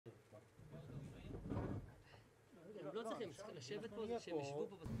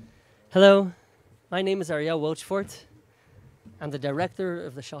Hello, my name is Ariel Welchfort. I'm the director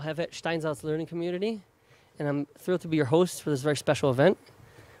of the Steinsaltz Learning Community, and I'm thrilled to be your host for this very special event.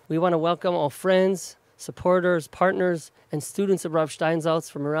 We want to welcome all friends, supporters, partners, and students of Rav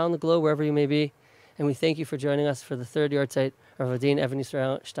Steinsaltz from around the globe, wherever you may be, and we thank you for joining us for the third Yahrzeit of Adin Even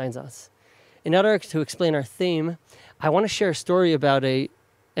Yisrael Steinsaltz. In order to explain our theme, I want to share a story about an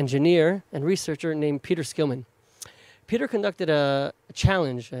engineer and researcher named Peter Skillman. Peter conducted a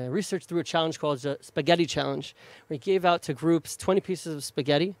challenge, research through a challenge called the Spaghetti Challenge, where he gave out to groups 20 pieces of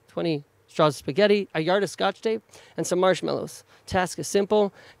spaghetti, 20 straws of spaghetti, a yard of Scotch tape, and some marshmallows. Task is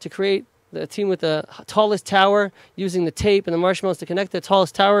simple: to create the team with the tallest tower, using the tape and the marshmallows to connect the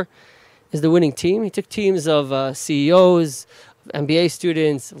tallest tower, is the winning team. He took teams of CEOs, MBA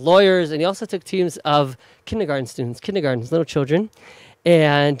students, lawyers, and he also took teams of kindergarten students, little children.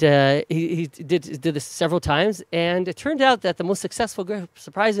 And he did this several times, and it turned out that the most successful group,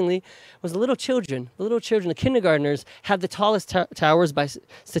 surprisingly, was the little children. The kindergartners had the tallest towers,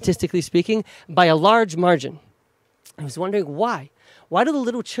 statistically speaking, by a large margin. I was wondering why. Why do the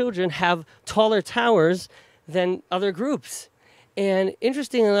little children have taller towers than other groups? And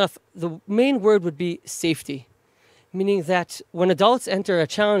interestingly enough, the main word would be safety. Meaning that when adults enter a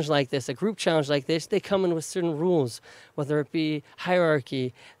challenge like this, a group challenge like this, they come in with certain rules, whether it be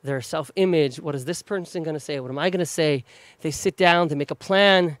hierarchy, their self-image, what is this person going to say, what am I going to say? They sit down, they make a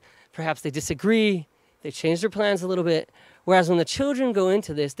plan, perhaps they disagree, they change their plans a little bit. Whereas when the children go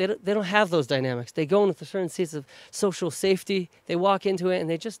into this, they don't have those dynamics. They go into certain seats of social safety, they walk into it, and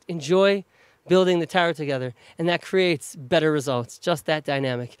they just enjoy building the tower together. And that creates better results, just that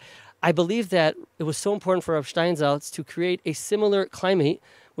dynamic. I believe that it was so important for Rav Steinsaltz to create a similar climate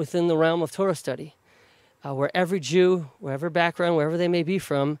within the realm of Torah study, where every Jew, wherever background, wherever they may be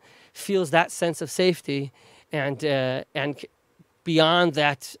from, feels that sense of safety, and beyond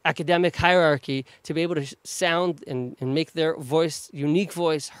that academic hierarchy, to be able to sound and make their voice, unique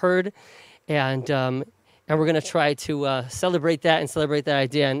voice, heard, and we're going to try to celebrate that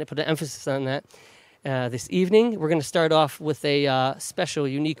idea and put an emphasis on that. This evening, we're going to start off with a special,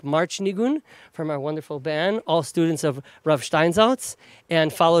 unique March Nigun from our wonderful band, all students of Rav Steinsaltz,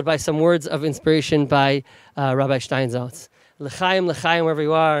 and followed by some words of inspiration by Rabbi Steinsaltz. L'chaim, l'chaim, wherever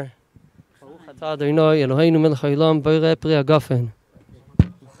you are.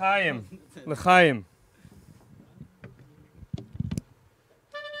 L'chaim, l'chaim.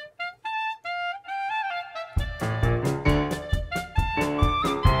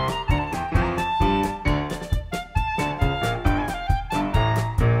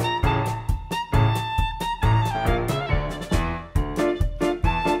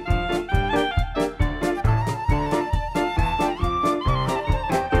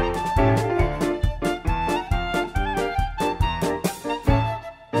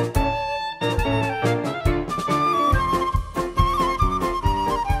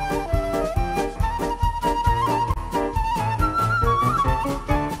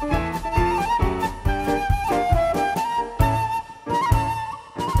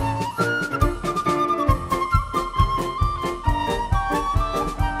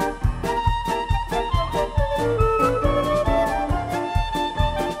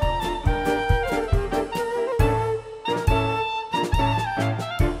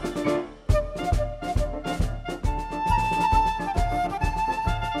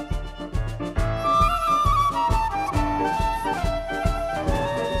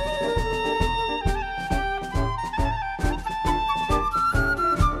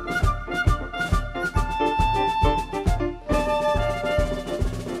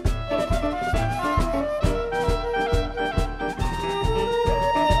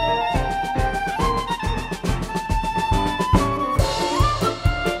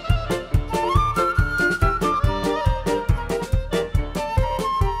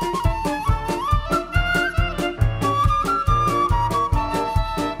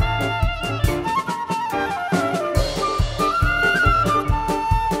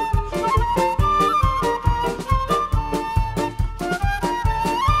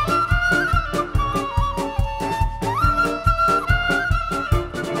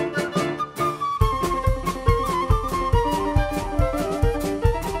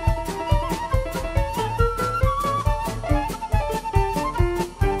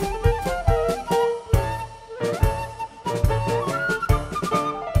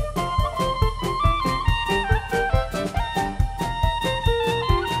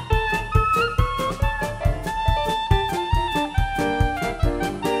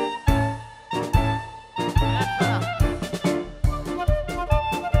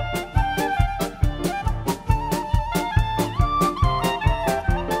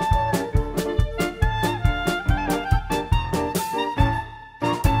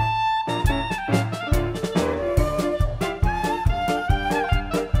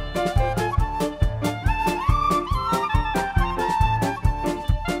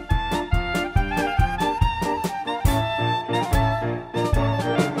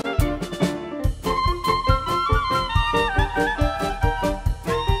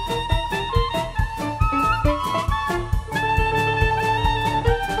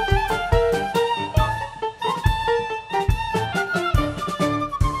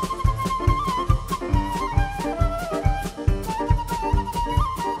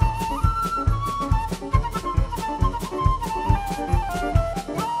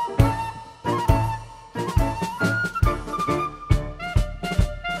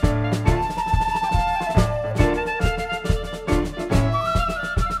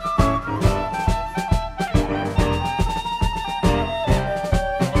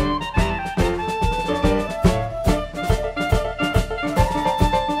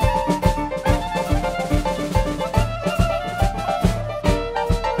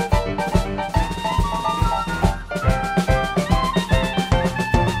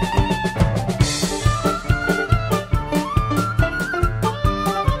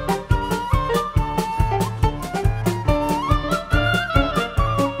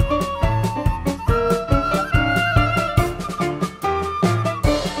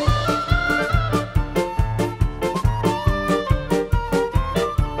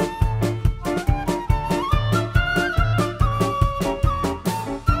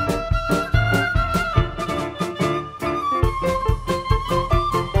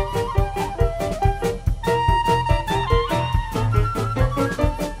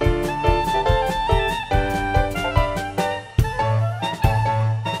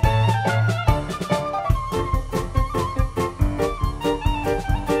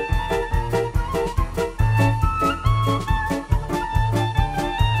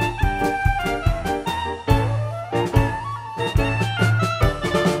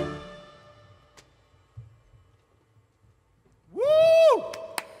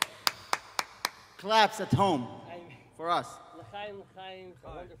 claps at home for us. L'chaim, L'chaim, a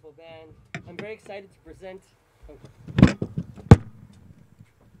wonderful band. I'm very excited to present.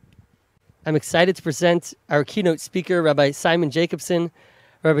 I'm excited to present our keynote speaker, Rabbi Simon Jacobson.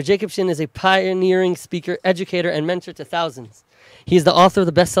 Rabbi Jacobson is a pioneering speaker, educator, and mentor to thousands. He is the author of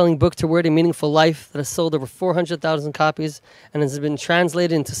the best-selling book, To Word a Meaningful Life, that has sold over 400,000 copies and has been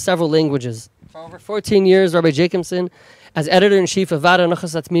translated into several languages. For over 14 years, Rabbi Jacobson, as editor-in-chief of Vada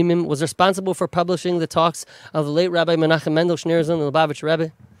Nochas Mimim, was responsible for publishing the talks of the late Rabbi Menachem Mendel Schneerson and the Lubavitch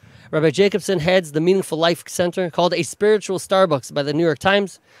Rebbe. Rabbi Jacobson heads the Meaningful Life Center, called a spiritual Starbucks by the New York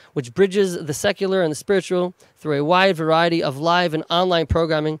Times, which bridges the secular and the spiritual through a wide variety of live and online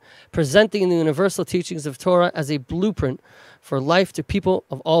programming, presenting the universal teachings of Torah as a blueprint for life to people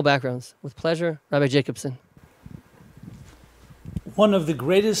of all backgrounds. With pleasure, Rabbi Jacobson. One of the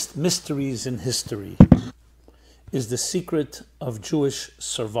greatest mysteries in history is the secret of Jewish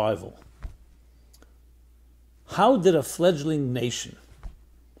survival. How did a fledgling nation,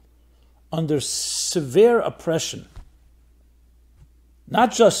 under severe oppression,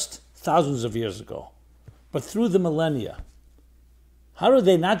 not just thousands of years ago, but through the millennia, how do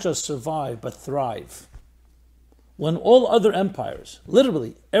they not just survive, but thrive? When all other empires,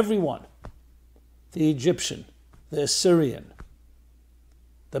 literally every one, the Egyptian, the Assyrian,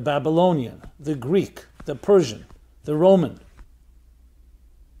 the Babylonian, the Greek, the Persian, the Roman,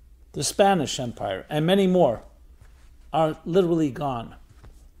 the Spanish Empire, and many more, are literally gone.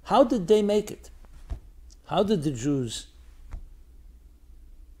 How did they make it? How did the Jews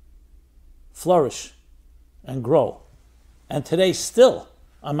flourish and grow? And today still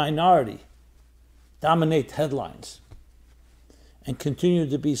a minority dominate headlines and continue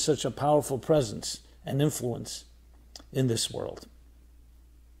to be such a powerful presence and influence in this world.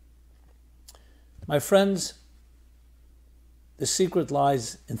 My friends, the secret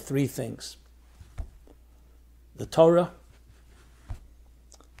lies in three things: the Torah,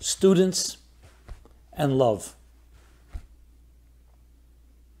 students, and love.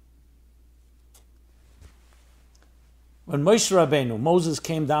 When Moshe Rabbeinu, Moses,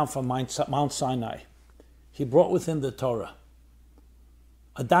 came down from Mount Sinai, he brought with him the Torah,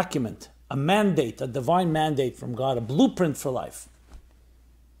 a document, a mandate, a divine mandate from God, a blueprint for life.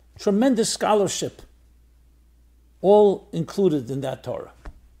 Tremendous scholarship, all included in that Torah.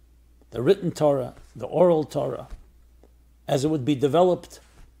 The written Torah, the oral Torah, as it would be developed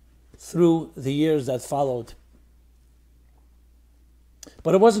through the years that followed.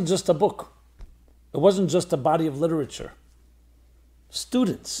 But it wasn't just a book. It wasn't just a body of literature.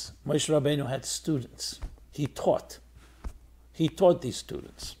 Students. Moshe Rabbeinu had students. He taught. He taught these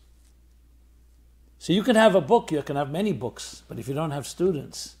students. So you can have a book, you can have many books, but if you don't have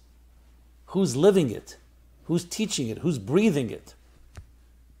students, who's living it? Who's teaching it? Who's breathing it?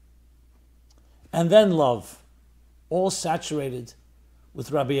 And then love, all saturated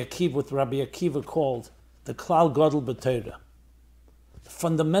with what Rabbi Akiva called the Klal Gadol B'Torah, the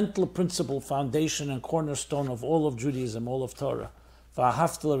fundamental principle, foundation, and cornerstone of all of Judaism, all of Torah.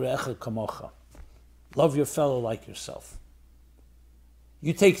 V'ahavta l're'echa kamocha. Love your fellow like yourself.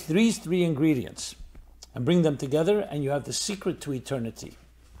 You take these three ingredients and bring them together, and you have the secret to eternity.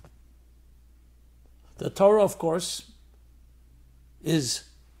 The Torah, of course, is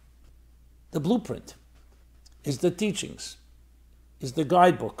the blueprint, is the teachings, is the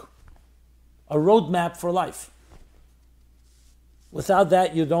guidebook, a roadmap for life. Without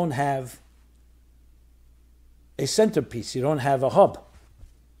that, you don't have a centerpiece, you don't have a hub.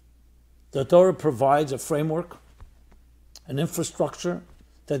 The Torah provides a framework, an infrastructure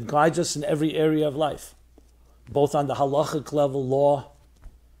that guides us in every area of life, both on the halachic level, law,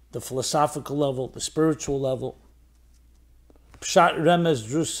 the philosophical level, the spiritual level, pshat, remez,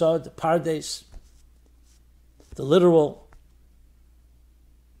 drusad, pardes, the literal,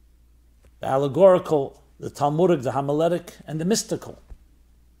 the allegorical, the Talmudic, the homiletic, and the mystical,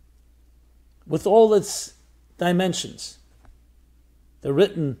 with all its dimensions, the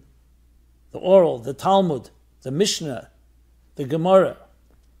written, the oral, the Talmud, the Mishnah, the Gemara,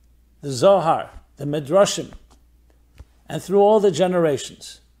 the Zohar, the Midrashim, and through all the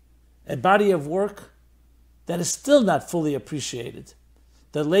generations, a body of work that is still not fully appreciated,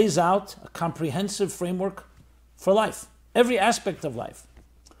 that lays out a comprehensive framework for life, every aspect of life,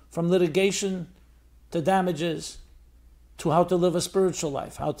 from litigation to damages, to how to live a spiritual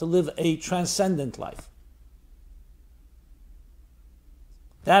life, how to live a transcendent life.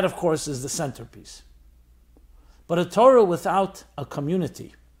 That, of course, is the centerpiece. But a Torah without a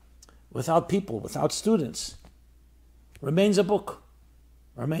community, without people, without students, remains a book,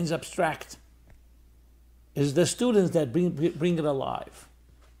 remains abstract. It is the students that bring it alive.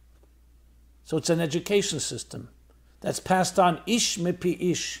 So it's an education system that's passed on ish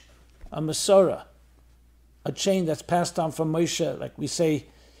mipi ish, a Masorah, a chain that's passed on from Moshe, like we say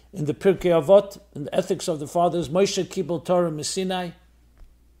in the Pirkei Avot, in the ethics of the fathers, Moshe kibul Torah Sinai.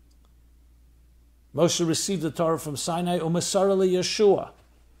 Moshe received the Torah from Sinai, u'Masara Yeshua.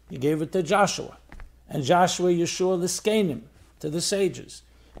 He gave it to Joshua. And Joshua, Yeshua, l'skenim, to the sages.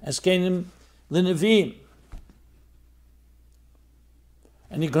 And skenim l'nevim.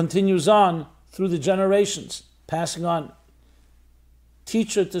 And he continues on through the generations, passing on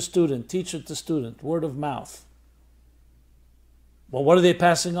teacher to student, word of mouth. Well, what are they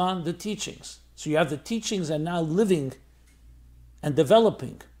passing on? The teachings. So you have the teachings and now living and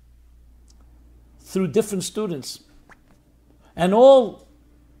developing through different students. And all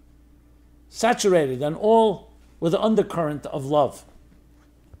saturated and all with an undercurrent of love,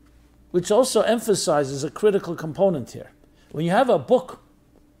 which also emphasizes a critical component here. When you have a book,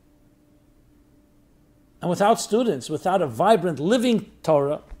 and without students, without a vibrant, living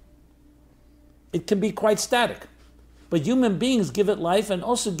Torah, it can be quite static. But human beings give it life and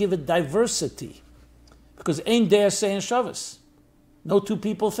also give it diversity. Because ein dea sein shavas. No two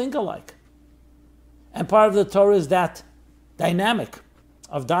people think alike. And part of the Torah is that dynamic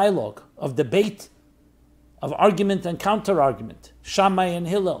of dialogue, of debate, of argument and counter-argument. Shammai and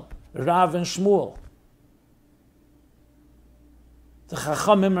Hillel, Rav and Shmuel, the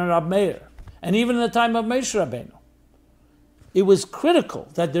Chachamim and Rab Meir. And even in the time of Moshe Rabbeinu, it was critical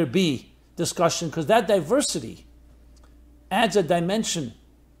that there be discussion, because that diversity adds a dimension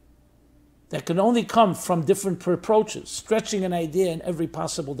that can only come from different approaches, stretching an idea in every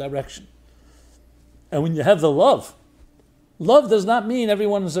possible direction. And when you have the love does not mean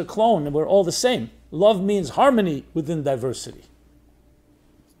everyone is a clone and we're all the same. Love means harmony within diversity.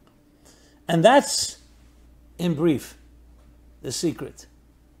 And that's, in brief, the secret.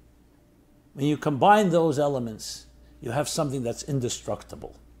 When you combine those elements, you have something that's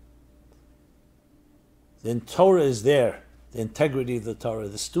indestructible. The Torah is there, the integrity of the Torah,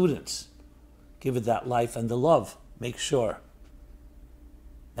 the students give it that life, and the love makes sure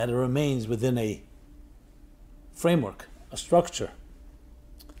that it remains within a framework, a structure,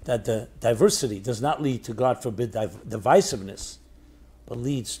 that the diversity does not lead to, God forbid, divisiveness, but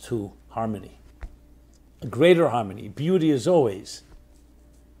leads to harmony, a greater harmony. Beauty is always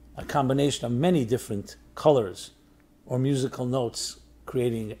a combination of many different colors or musical notes,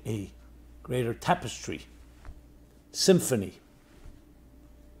 creating a greater tapestry, symphony.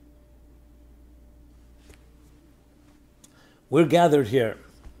 We're gathered here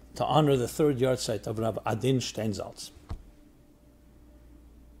to honor the third Yahrzeit of Rabbi Adin Steinsaltz.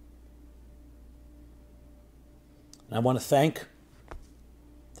 And I want to thank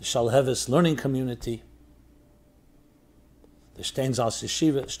the Shalhevis learning community, the Steinsaltz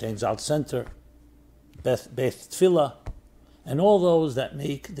Yeshiva, Steinsaltz Center, Beth Tfilah, and all those that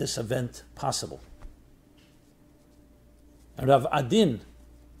make this event possible. And Rav Adin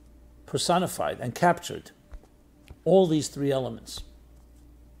personified and captured all these three elements.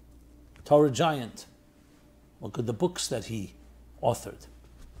 Torah giant. Look at the books that he authored,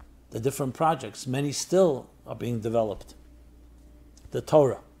 the different projects. Many still are being developed. The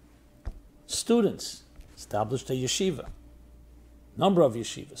Torah. Students. Established a yeshiva. Number of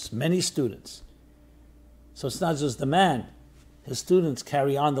yeshivas. Many students. So it's not just the man. His students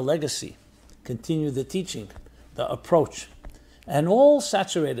carry on the legacy, continue the teaching, the approach, and all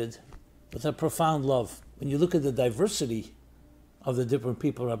saturated with a profound love. When you look at the diversity of the different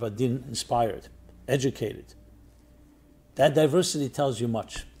people Rabbi Adin inspired, educated, that diversity tells you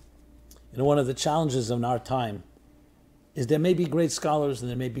much. You know, one of the challenges in our time is there may be great scholars and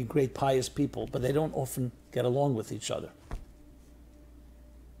there may be great pious people, but they don't often get along with each other.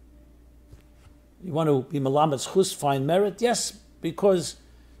 You want to be Melamed Chus, find merit? Yes, because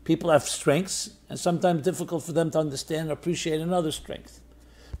people have strengths and sometimes difficult for them to understand and appreciate another strength.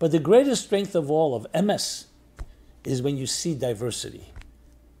 But the greatest strength of all, of MS, is when you see diversity.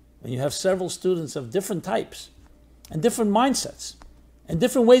 When you have several students of different types and different mindsets and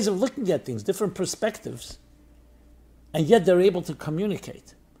different ways of looking at things, different perspectives, and yet they're able to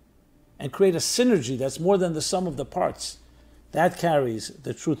communicate and create a synergy that's more than the sum of the parts. That carries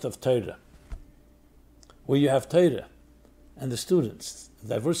the truth of Torah. Where you have Torah and the students, the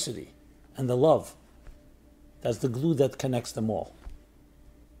diversity and the love, that's the glue that connects them all.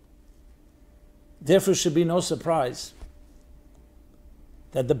 Therefore, it should be no surprise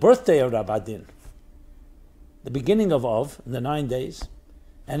that the birthday of Rabbi Adin, the beginning of Av, in the 9 days,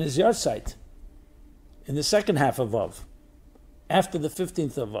 and his Yahrzeit, in the second half of Av, after the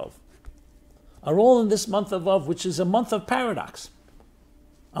 15th of Av, are all in this month of Av, which is a month of paradox.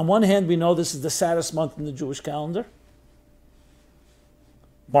 On one hand, we know this is the saddest month in the Jewish calendar,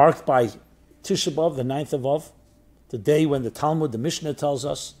 marked by Tisha B'Av, the 9th of Av, the day when the Talmud, the Mishnah tells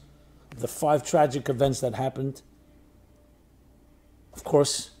us of the 5 tragic events that happened. Of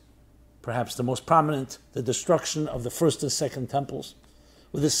course, perhaps the most prominent, the destruction of the first and second temples,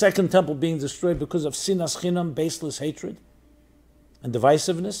 with the second temple being destroyed because of sinas chinam, baseless hatred and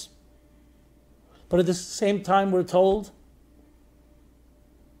divisiveness. But at the same time, we're told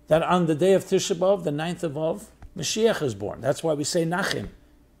that on the day of Tisha B'Av, the 9th of Av, Mashiach is born. That's why we say Nachim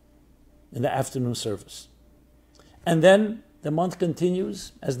in the afternoon service. And then the month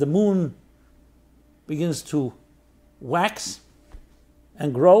continues as the moon begins to wax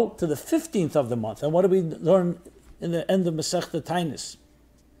and grow to the 15th of the month. And what do we learn in the end of Masechta Tainis?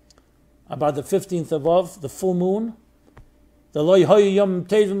 About the 15th of Av, the full moon. The Lo Yehoyu Yom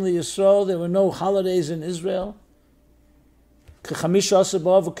Tevim Yisrael, there were no holidays in Israel. K'chamisha Asar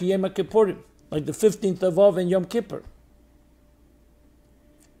B'Av K'Yom HaKippurim, like the 15th of Av and Yom Kippur.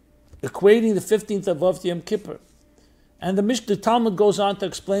 Equating the 15th of Av to Yom Kippur. And the Talmud goes on to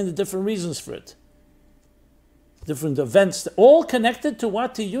explain the different reasons for it. Different events, all connected to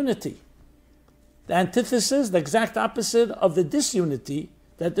what? To unity. The antithesis, the exact opposite of the disunity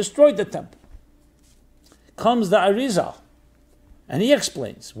that destroyed the temple. Comes the Arizal, and he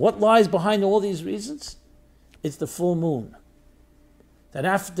explains what lies behind all these reasons. It's the full moon. That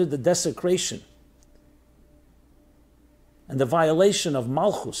after the desecration and the violation of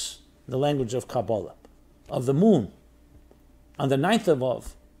Malchus, the language of Kabbalah, of the moon, on the 9th of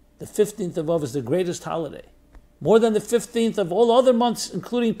Av, the 15th of Av is the greatest holiday. More than the 15th of all other months,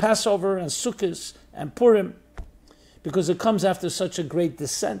 including Passover and Sukkot and Purim, because it comes after such a great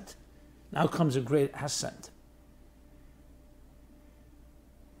descent. Now comes a great ascent.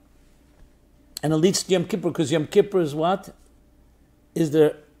 And it leads to Yom Kippur, because Yom Kippur is what? Is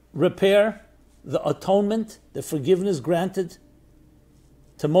the repair, the atonement, the forgiveness granted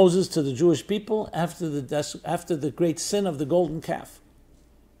to Moses, to the Jewish people, after the great sin of the golden calf.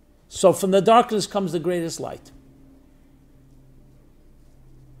 So from the darkness comes the greatest light.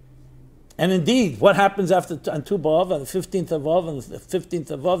 And indeed, what happens after on Tu B'Av, on the 15th of Av, and the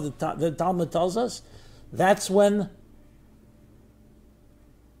 15th of Av, the Talmud tells us, that's when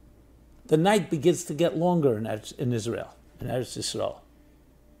the night begins to get longer in Israel, in Eretz Yisrael.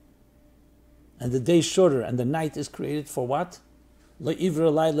 And the day is shorter, and the night is created for what?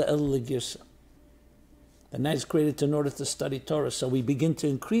 Le'ivra layla el legirsa. The night is created in order to study Torah, so we begin to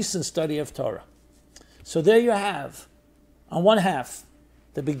increase in study of Torah. So there you have, on one half,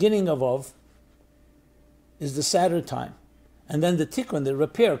 the beginning of Av is the sadder time. And then the tikkun, the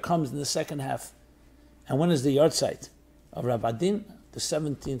repair, comes in the second half. And when is the Yahrzeit of Rabbi Adin? The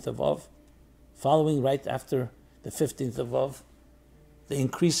 17th of Av, following right after the 15th of Av. The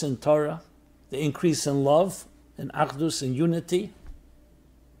increase in Torah, the increase in love, in achdus, in unity,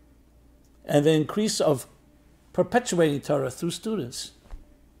 and the increase of perpetuating Torah through students.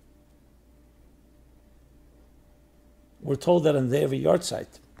 We're told that on the day of a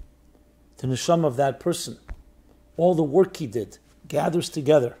Yahrzeit, the neshama of that person, all the work he did, gathers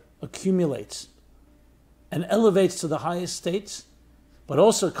together, accumulates, and elevates to the highest states, but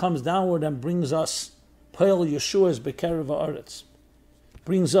also comes downward and brings us Peil Yeshua's Bekerev Haaretz,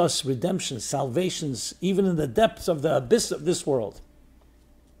 brings us redemption, salvations, even in the depths of the abyss of this world.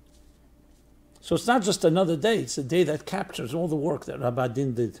 So it's not just another day, it's a day that captures all the work that Rabbi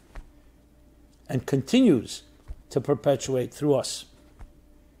Adin did and continues to perpetuate through us.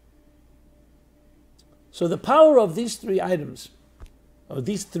 So the power of these three items, of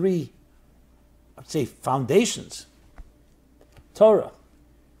these three, I'd say, foundations, Torah,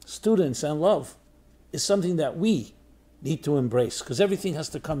 students, and love, is something that we need to embrace, because everything has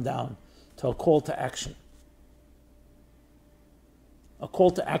to come down to a call to action. A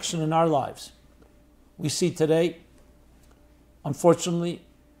call to action in our lives. We see today, unfortunately,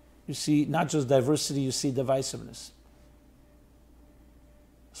 you see not just diversity, you see divisiveness.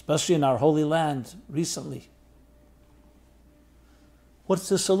 Especially in our holy land recently. What's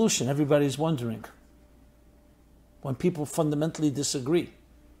the solution? Everybody's wondering. When people fundamentally disagree.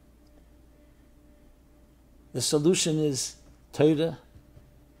 The solution is Torah,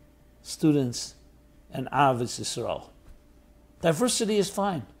 students, and Ahavas Yisrael. Diversity is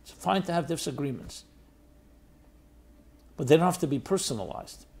fine. It's fine to have disagreements. But they don't have to be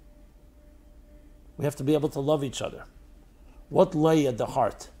personalized. We have to be able to love each other. What lay at the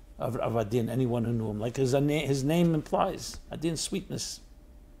heart of Adin, anyone who knew him? Like his name implies, Adin, sweetness,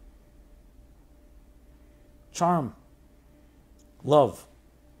 charm, love.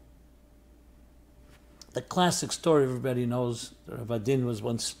 The classic story everybody knows, Rabbi Adin was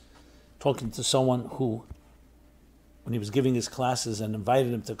once talking to someone who, when he was giving his classes and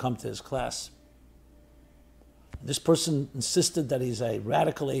invited him to come to his class, this person insisted that he's a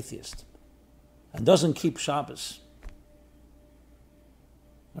radical atheist and doesn't keep Shabbos.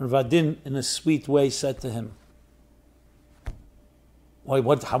 And Rabbi Adin, in a sweet way, said to him, in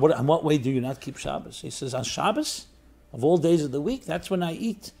what way do you not keep Shabbos? He says, on Shabbos, of all days of the week, that's when I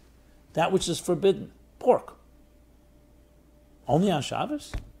eat that which is forbidden, pork. Only on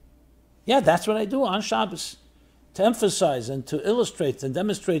Shabbos? Yeah, that's what I do on Shabbos, to emphasize and to illustrate and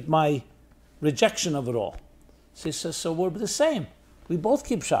demonstrate my rejection of it all. So he says, so we're the same. We both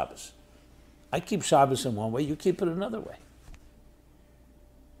keep Shabbos. I keep Shabbos in one way, you keep it another way.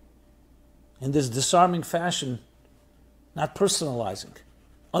 In this disarming fashion, not personalizing.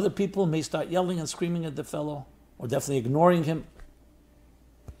 Other people may start yelling and screaming at the fellow, or definitely ignoring him.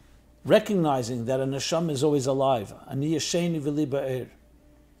 Recognizing that a neshama is always alive. Ani yasheni v'li ba'er.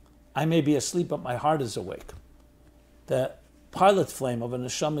 I may be asleep, but my heart is awake. The pilot flame of a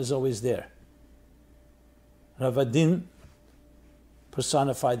neshama is always there. Rav Adin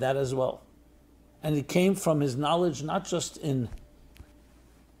personified that as well. And it came from his knowledge, not just in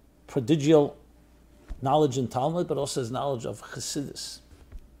prodigal knowledge in Talmud, but also his knowledge of Chassidus.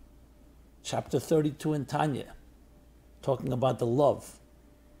 Chapter 32 in Tanya, talking about the love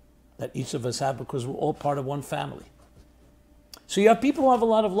that each of us have because we're all part of one family. So you have people who have a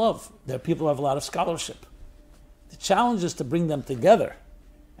lot of love. There are people who have a lot of scholarship. The challenge is to bring them together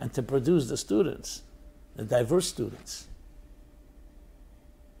and to produce the students, the diverse students.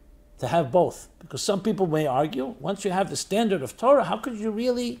 To have both. Because some people may argue, once you have the standard of Torah, how could you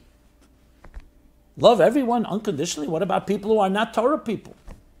really love everyone unconditionally? What about people who are not Torah people?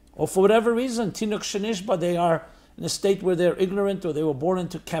 Or for whatever reason, Tinuk Shenishba, they are in a state where they're ignorant or they were born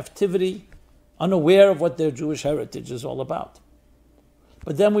into captivity, unaware of what their Jewish heritage is all about.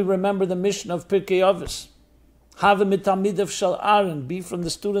 But then we remember the mission of Pirkei Avos. Have mitamidav shel Aaron, be from the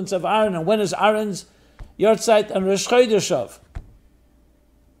students of Aaron. And when is Aaron's Yahrzeit and Rosh Chodesh of?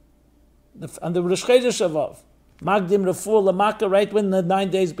 And the Rosh Chodesh of Magdim Refuah Lamaka, right when the 9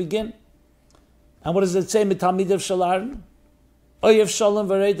 days begin. And what does it say? Mitamidav shel Aaron, Oyev Shalom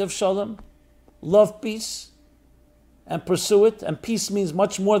v'Reidav Shalom, love peace and pursue it. And peace means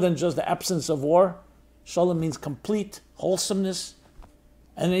much more than just the absence of war. Shalom means complete wholesomeness.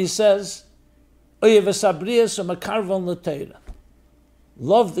 And he says, Oyev esabriyas u'makarvon l'teira.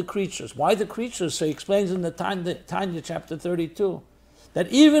 Love the creatures. Why the creatures? So he explains in the Tanya chapter 32 that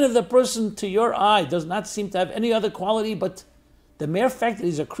even if the person to your eye does not seem to have any other quality but the mere fact that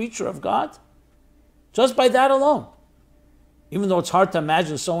he's a creature of God, just by that alone, even though it's hard to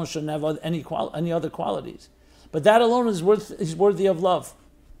imagine someone shouldn't have any other qualities, but that alone is worthy of love.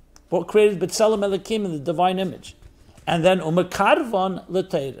 What created B'Tselem Elokim in the divine image. And then u'mekarvon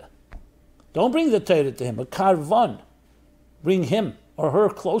l'teira. Don't bring the Torah to him, but karvan, bring him or her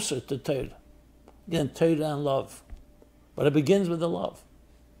closer to Torah. Again, Torah and love. But it begins with the love.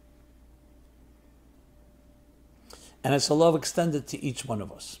 And it's a love extended to each one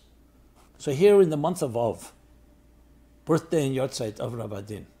of us. So here in the month of Av, birthday and Yahrzeit of Rabbi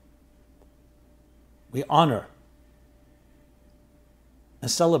Adin, we honor and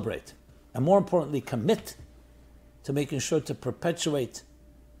celebrate, and more importantly, commit to making sure to perpetuate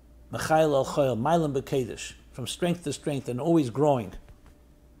Mechayel al Chayil, Mailam B'Kedesh, from strength to strength and always growing.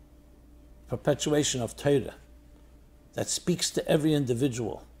 Perpetuation of Torah that speaks to every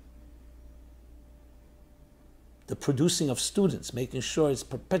individual. The producing of students, making sure it's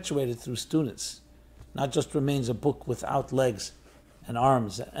perpetuated through students, not just remains a book without legs and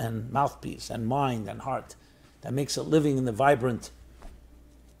arms and mouthpiece and mind and heart, that makes it living in the vibrant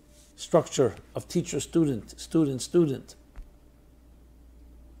structure of teacher-student, student-student,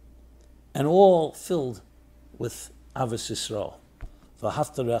 and all filled with Avos Yisrael,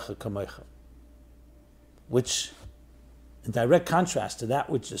 V'ahavta Recha Kamecha, which, in direct contrast to that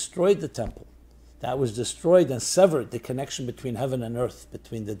which destroyed the temple, that was destroyed and severed the connection between heaven and earth,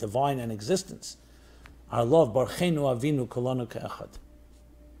 between the divine and existence. Our love, Barchenu Avinu Kolanu Ke'echad.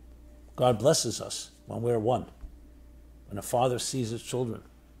 God blesses us when we're one, when a father sees his children.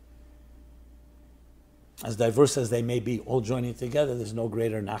 As diverse as they may be, all joining together, there's no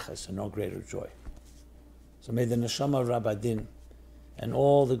greater nachas and no greater joy. So may the neshama of Rabbi Adin and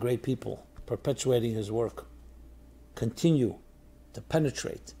all the great people perpetuating his work continue to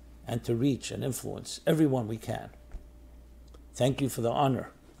penetrate and to reach and influence everyone we can. Thank you for the honor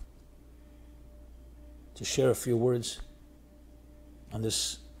to share a few words on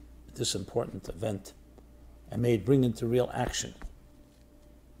this important event, and may it bring into real action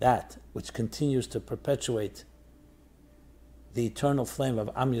that which continues to perpetuate the eternal flame of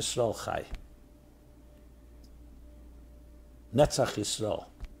Am Yisrael Chai. Netzach Yisrael,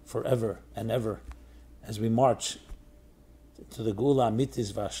 forever and ever, as we march to the Geula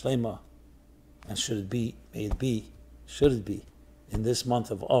Amitis V'Ashlema, and should it be, in this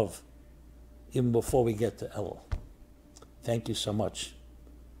month of Av, even before we get to Elul. Thank you so much.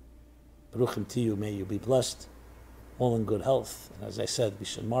 Baruchim to you, may you be blessed, all in good health. And as I said, we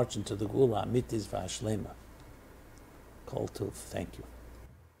should march into the Geula Amitis V'Ashlema. Kol Tov, thank you.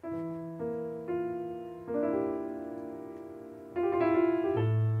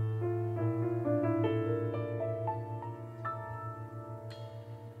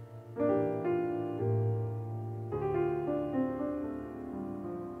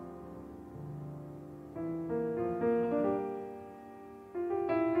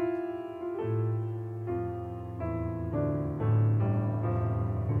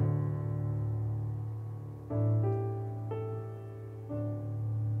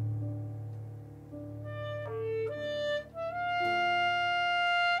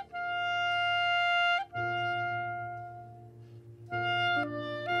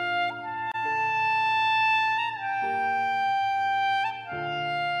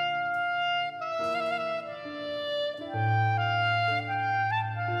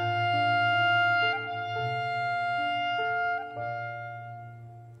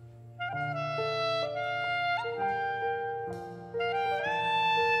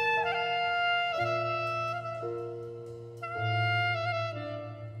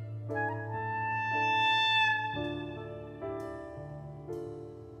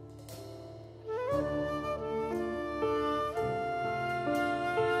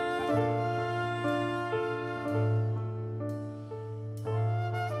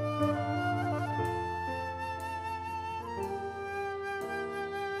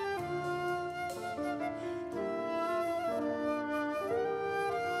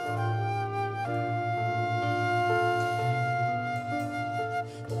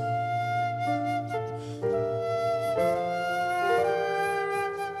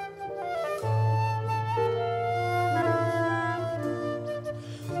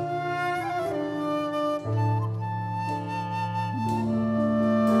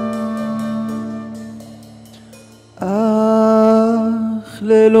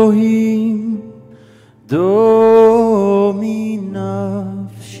 לאלוהים דומי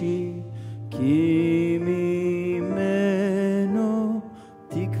נפשי כי ממנו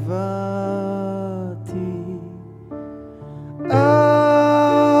תקוותי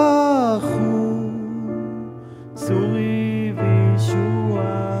אך הוא צורי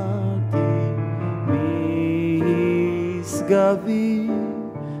וישועתי משגבי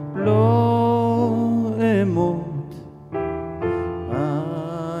לא אמות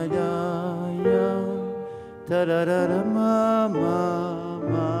da-da-da-da, ma-ma,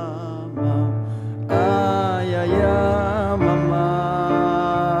 ma-ma, ay-ay-ya, ma-ma,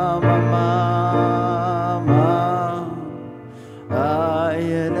 ma-ma, ma,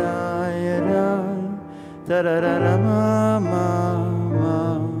 ay-ya-da, ay-ya-da, da-da-da-da, ma-ma,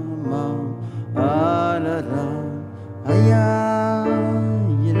 ma-ma, ah-la-la, ay-ya-ya-la.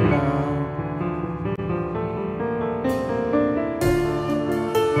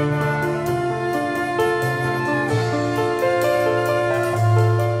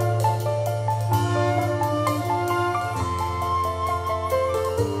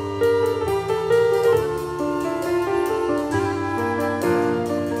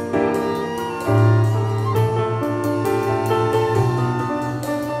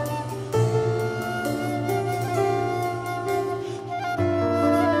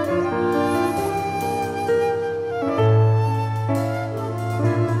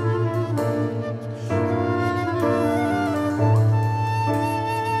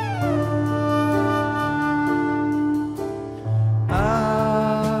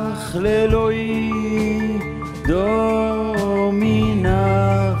 לאלוהים דומי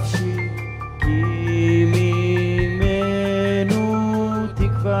נפשי כי ממנו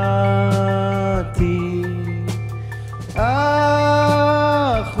תקוותי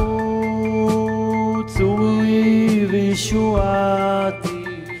אך הוא צורי וישועתי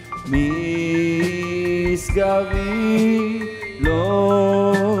משגבי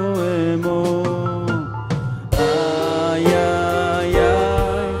לא אמור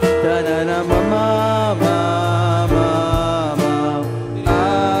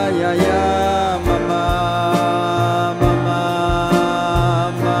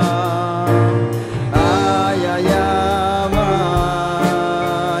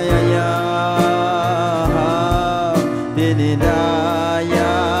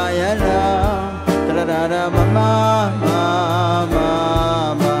ya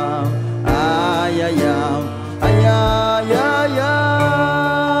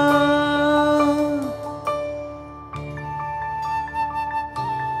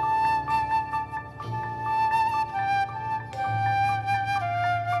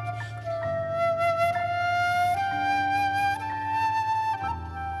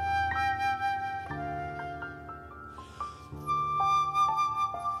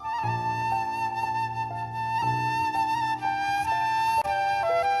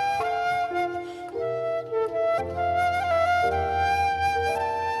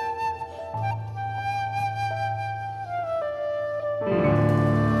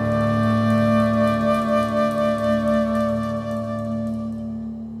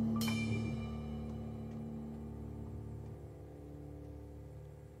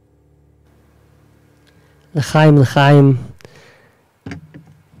L'chaim, l'chaim.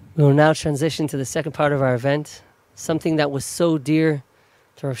 We will now transition to the second part of our event, something that was so dear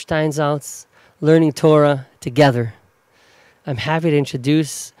to Rav Steinsaltz, learning Torah together. I'm happy to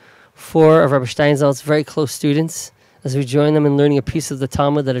introduce 4 of Rabbi Steinsaltz's very close students as we join them in learning a piece of the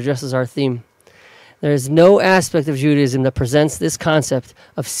Talmud that addresses our theme. There is no aspect of Judaism that presents this concept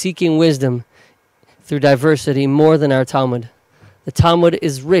of seeking wisdom through diversity more than our Talmud. The Talmud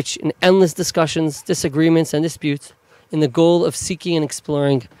is rich in endless discussions, disagreements, and disputes in the goal of seeking and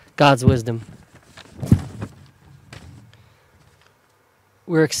exploring God's wisdom.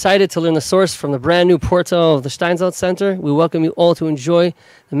 We're excited to learn the source from the brand new portal of the Steinsaltz Center. We welcome you all to enjoy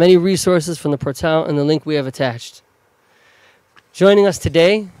the many resources from the portal and the link we have attached. Joining us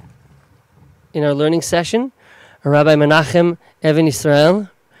today in our learning session are Rabbi Menachem Even Yisrael,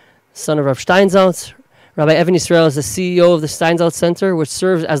 son of Rav Steinsaltz. Rabbi Even Yisrael is the CEO of the Steinsaltz Center, which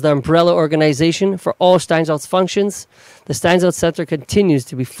serves as the umbrella organization for all Steinsaltz functions. The Steinsaltz Center continues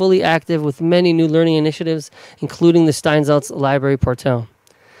to be fully active with many new learning initiatives, including the Steinsaltz Library Portal.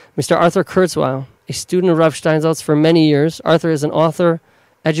 Mr. Arthur Kurzweil, a student of Rav Steinsaltz for many years. Arthur is an author,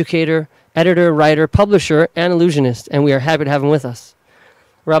 educator, editor, writer, publisher, and illusionist, and we are happy to have him with us.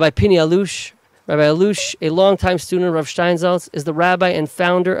 Rabbi Pini Alush. Rabbi Alush, a longtime student of Rav Steinsaltz, is the rabbi and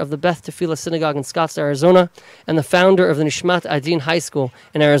founder of the Beth Tefillah Synagogue in Scottsdale, Arizona, and the founder of the Nishmat Adin High School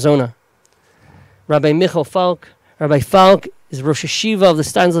in Arizona. Rabbi Michael Falk. Rabbi Falk is Rosh Yeshiva of the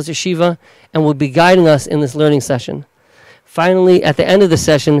Steinsaltz Yeshiva and will be guiding us in this learning session. Finally, at the end of the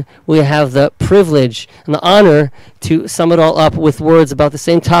session, we have the privilege and the honor to sum it all up with words about the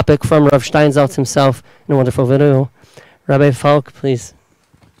same topic from Rav Steinsaltz himself in a wonderful video. Rabbi Falk, please.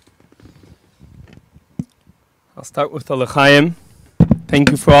 I'll start with the L'chaim. Thank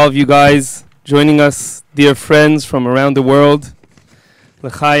you for all of you guys joining us, dear friends from around the world.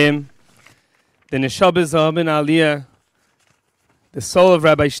 L'chaim. The Neshabes Ha'aben Aliyah, the soul of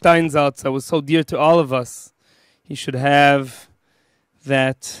Rabbi Steinsaltz that was so dear to all of us, he should have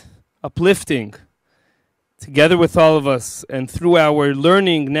that uplifting together with all of us, and through our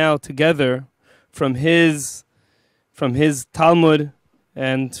learning now together from his Talmud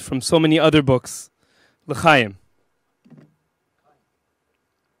and from so many other books. L'chaim.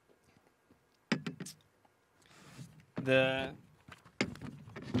 The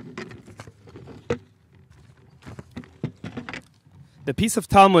piece of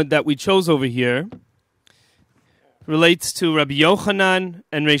Talmud that we chose over here relates to Rabbi Yochanan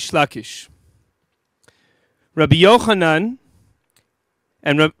and Reish Lakish. Rabbi Yochanan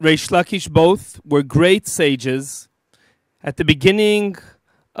and Reish Lakish both were great sages at the beginning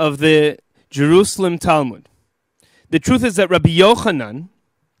of the Jerusalem Talmud. The truth is that Rabbi Yochanan,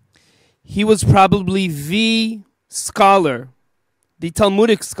 he was probably the scholar, the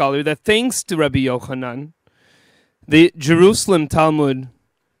Talmudic scholar, that thanks to Rabbi Yochanan, the Jerusalem Talmud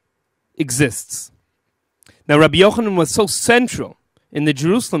exists. Now, Rabbi Yochanan was so central in the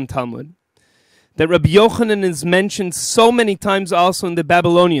Jerusalem Talmud that Rabbi Yochanan is mentioned so many times also in the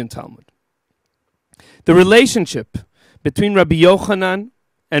Babylonian Talmud. The relationship between Rabbi Yochanan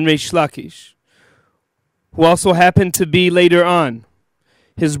and Reish Lakish, who also happened to be later on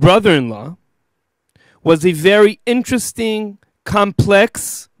his brother-in-law, was a very interesting,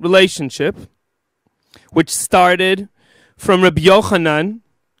 complex relationship which started from Rabbi Yochanan,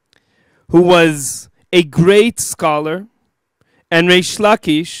 who was a great scholar, and Reish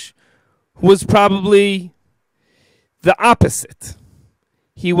Lakish, who was probably the opposite.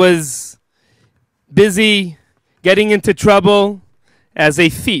 He was busy getting into trouble as a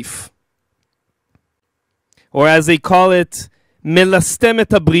thief, or as they call it, melastem et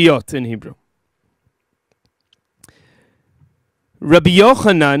habriot in Hebrew. Rabbi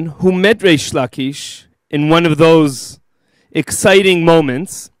Yochanan, who met Reish Lakish in one of those exciting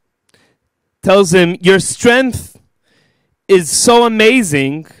moments, tells him, your strength is so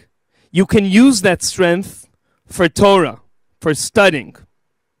amazing, you can use that strength for Torah, for studying.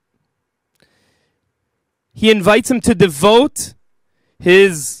 He invites him to devote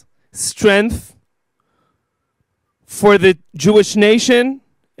his strength for the Jewish nation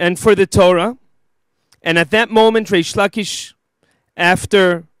and for the Torah. And at that moment, Reish Lakish,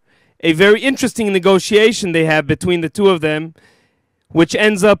 after a very interesting negotiation they have between the two of them, which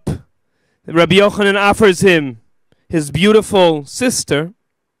ends up, Rabbi Yochanan offers him his beautiful sister,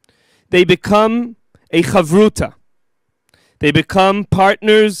 they become a chavruta. They become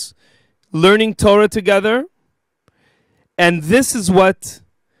partners learning Torah together. And this is what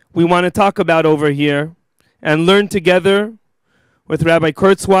we want to talk about over here and learn together with Rabbi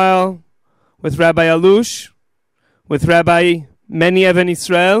Kurzweil, with Rabbi Alush, with Rabbi Meni Even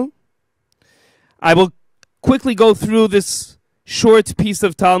Yisrael. I will quickly go through this short piece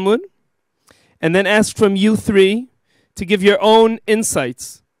of Talmud and then ask from you three to give your own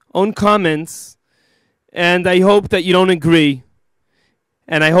insights, own comments, and I hope that you don't agree.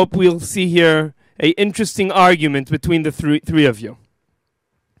 And I hope we'll see here an interesting argument between the three of you.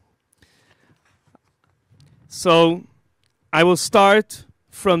 So I will start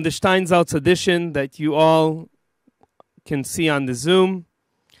from the Steinsaltz edition that you all can see on the Zoom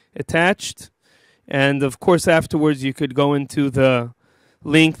attached. And of course, afterwards, you could go into the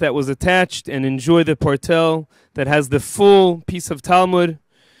link that was attached and enjoy the portal that has the full piece of Talmud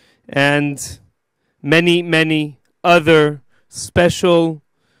and many, many other special,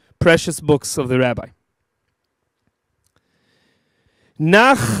 precious books of the Rabbi.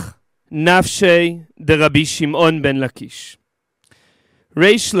 Nach nafshei de Rabbi Shimon ben Lakish.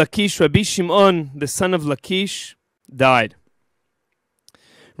 Reish Lakish, Rabbi Shimon, the son of Lakish, died.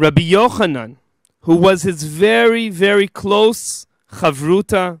 Rabbi Yochanan, who was his very, very close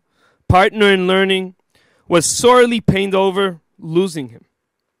chavruta, partner in learning, was sorely pained over losing him.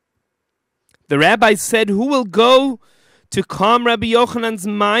 The rabbi said, who will go to calm Rabbi Yochanan's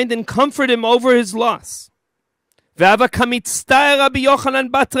mind and comfort him over his loss? Ve'ava kamitzta'er Rabbi Yochanan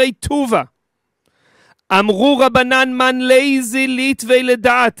batrei tuva. Amru Rabbanan man leizi litvei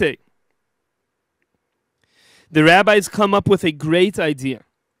leda'ate. The rabbis come up with a great idea.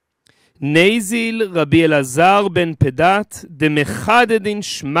 Nezil Rabbi Elazar ben Pedat de mechadedin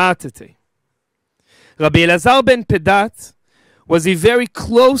shmatete. Rabbi Elazar ben Pedat was a very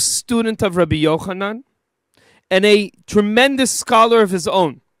close student of Rabbi Yochanan and a tremendous scholar of his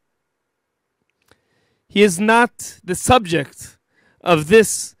own. He is not the subject of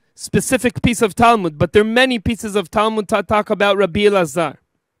this specific piece of Talmud, but there are many pieces of Talmud that talk about Rabbi Elazar.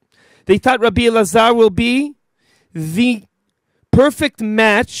 They thought Rabbi Elazar will be the perfect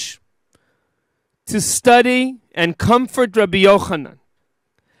match to study and comfort Rabbi Yochanan.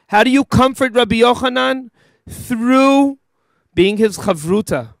 How do you comfort Rabbi Yochanan? Through being his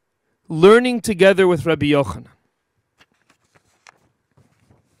chavruta, learning together with Rabbi Yochanan.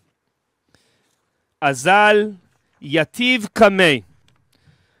 Azal Yativ Kamei.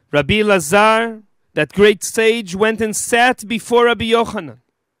 Rabbi Elazar, that great sage, went and sat before Rabbi Yochanan.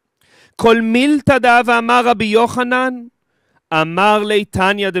 Kol milta da'ava amar Rabbi Yochanan, amar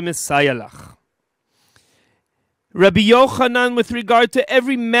leitanya de Messiah lach. Rabbi Yochanan, with regard to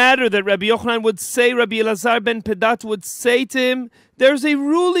every matter that Rabbi Yochanan would say, Rabbi Elazar ben Pedat would say to him, there's a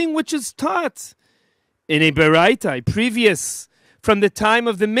ruling which is taught in a Beraita, previous from the time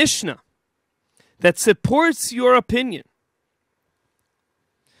of the Mishnah, that supports your opinion.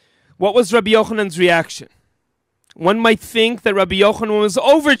 What was Rabbi Yochanan's reaction? One might think that Rabbi Yochanan was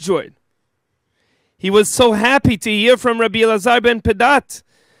overjoyed. He was so happy to hear from Rabbi Elazar ben Pedat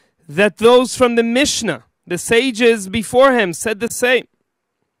that those from the Mishnah, the sages before him, said the same.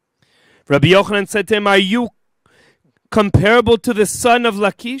 Rabbi Yochanan said to him, are you comparable to the son of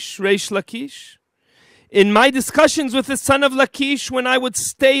Lakish, Reish Lakish? In my discussions with the son of Lakish, when I would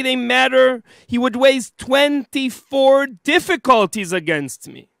state a matter, he would raise 24 difficulties against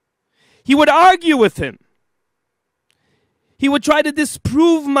me. He would argue with him. He would try to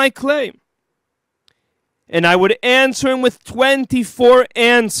disprove my claim. And I would answer him with 24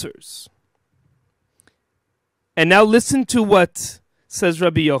 answers. And now listen to what says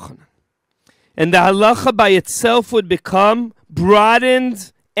Rabbi Yochanan. And the halacha by itself would become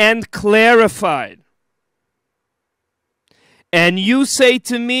broadened and clarified. And you say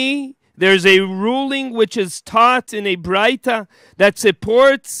to me, there's a ruling which is taught in a Braita that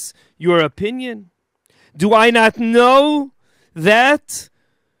supports your opinion. Do I not know that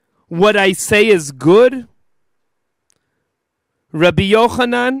what I say is good? Rabbi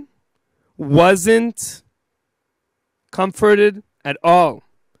Yochanan wasn't comforted at all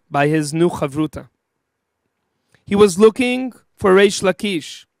by his new chavruta. He was looking for Reish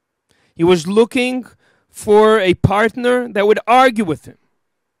Lakish. He was looking for a partner that would argue with him,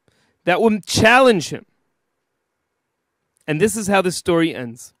 that would challenge him. And this is how the story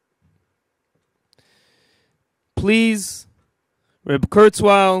ends. Please, Reb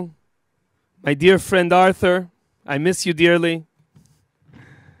Kurzweil, my dear friend Arthur, I miss you dearly.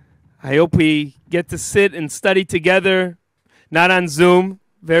 I hope we get to sit and study together, not on Zoom,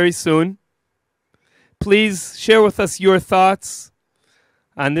 very soon. Please share with us your thoughts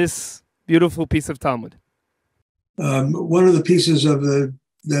on this beautiful piece of Talmud. One of the pieces of the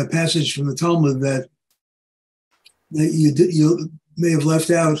passage from the Talmud that you may have left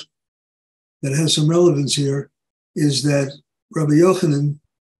out that has some relevance here is that Rabbi Yochanan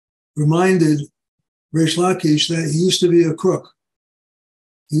reminded Reish Lakish that he used to be a crook.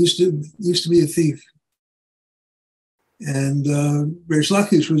 He used to be a thief. And Reish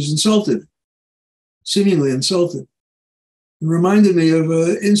Lakish was insulted, seemingly insulted. It reminded me of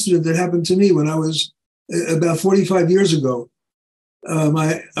an incident that happened to me when I was about 45 years ago.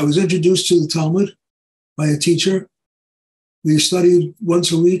 I was introduced to the Talmud by a teacher. We studied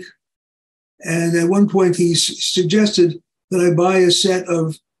once a week. And at one point, he suggested that I buy a set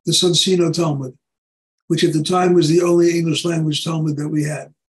of the Sonsino Talmud, which at the time was the only English language Talmud that we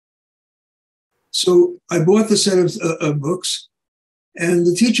had. So I bought the set of books, and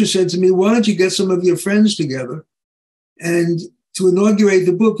the teacher said to me, why don't you get some of your friends together, and to inaugurate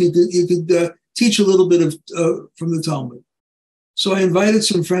the book, you could teach a little bit of from the Talmud. So I invited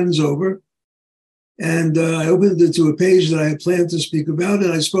some friends over, and I opened it to a page that I had planned to speak about,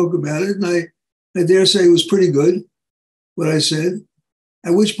 and I spoke about it, and I dare say it was pretty good, what I said.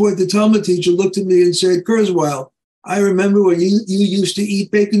 At which point the Talmud teacher looked at me and said, Kurzweil, I remember when you used to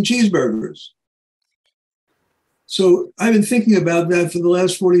eat bacon cheeseburgers. So I've been thinking about that for the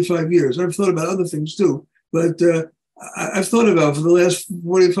last 45 years. I've thought about other things too, but I've thought about for the last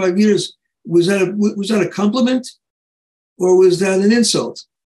 45 years, was that a compliment or was that an insult?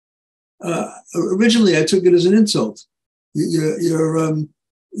 Originally, I took it as an insult. You're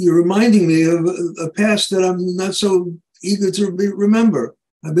reminding me of a past that I'm not so eager to remember.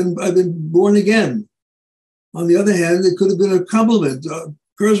 I've been born again. On the other hand, it could have been a compliment.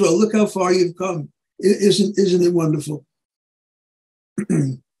 Kurzweil, look how far you've come. Isn't it wonderful?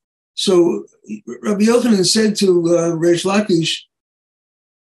 So Rabbi Yochanan said to Reish Lakish,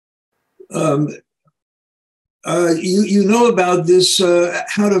 you know about this,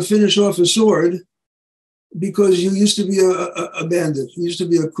 how to finish off a sword, because you used to be a bandit. You used to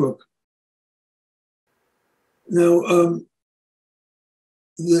be a crook. Now,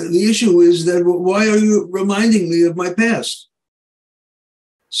 the issue is that, why are you reminding me of my past?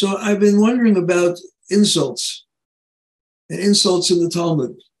 So I've been wondering about insults and insults in the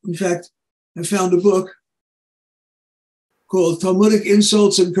Talmud. In fact, I found a book called Talmudic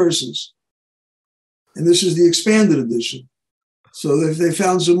Insults and Curses. And this is the expanded edition. So they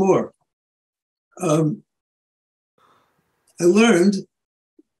found some more. I learned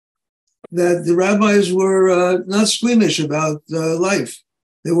that the rabbis were not squeamish about life.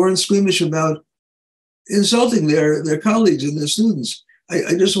 They weren't squeamish about insulting their colleagues and their students.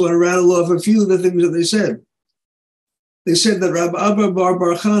 I just want to rattle off a few of the things that they said. They said that Rabbi Abba Bar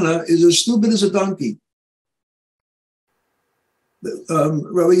Chana is as stupid as a donkey.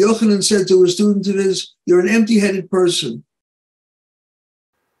 Rabbi Yochanan said to a student of his, you're an empty-headed person.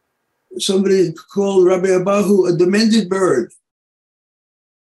 Somebody called Rabbi Abahu a demented bird.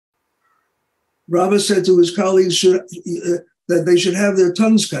 Rabbi said to his colleagues that they should have their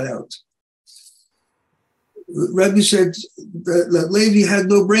tongues cut out. Rabbi said that Levi had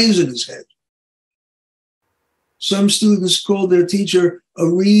no brains in his head. Some students called their teacher a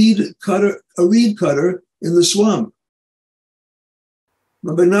reed cutter in the swamp.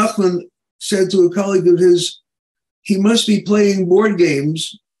 Rabbi Nachman said to a colleague of his, he must be playing board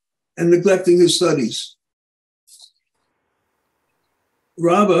games and neglecting his studies.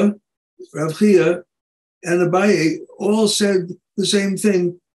 Rav Chia, and Abaye all said the same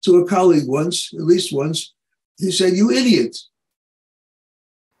thing to a colleague once, at least once. He said, you idiot.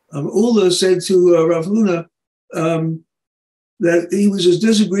 Ula said to Rav Luna that he was as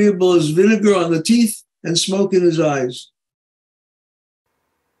disagreeable as vinegar on the teeth and smoke in his eyes.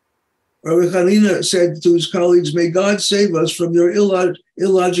 Rabbi Hanina said to his colleagues, may God save us from your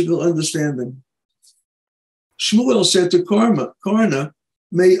illogical understanding. Shmuel said to Karna,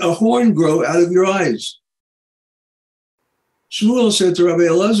 may a horn grow out of your eyes. Shmuel said to Rabbi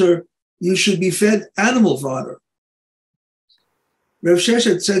Elazar, you should be fed animal fodder. Rav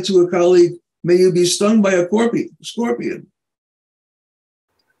Sheshet said to a colleague, may you be stung by a scorpion.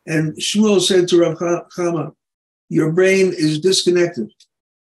 And Shmuel said to Rav Chama, your brain is disconnected.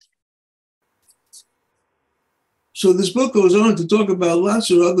 So this book goes on to talk about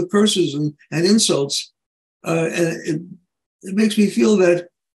lots of other curses and insults. And it makes me feel that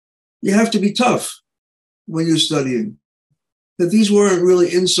you have to be tough when you're studying. That these weren't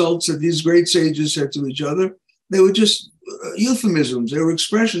really insults that these great sages said to each other. They were just euphemisms. They were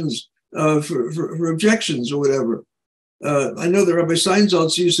expressions for objections or whatever. I know that Rabbi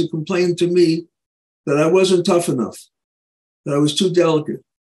Steinsaltz used to complain to me that I wasn't tough enough, that I was too delicate.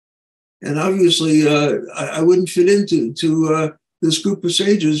 And obviously, I wouldn't fit into this group of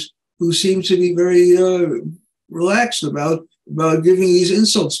sages who seem to be very relaxed about giving these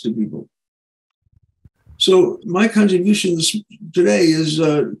insults to people. So my contribution today is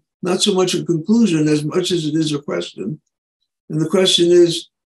not so much a conclusion as much as it is a question. And the question is,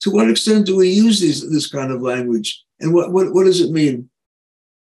 to what extent do we use this kind of language And what does it mean?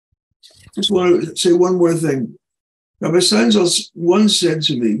 Just want to say one more thing. Rabbi Steinsaltz once said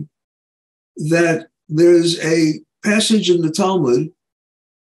to me that there's a passage in the Talmud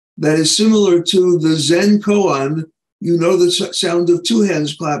that is similar to the Zen koan. You know the sound of two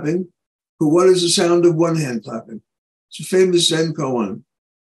hands clapping, but what is the sound of one hand clapping? It's a famous Zen koan,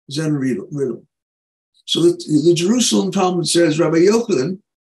 Zen riddle. So the Jerusalem Talmud says Rabbi Yochanan,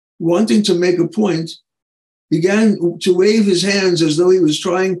 wanting to make a point, began to wave his hands as though he was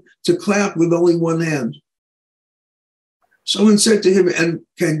trying to clap with only one hand. Someone said to him, and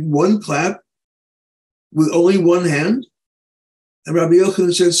can one clap with only one hand? And Rabbi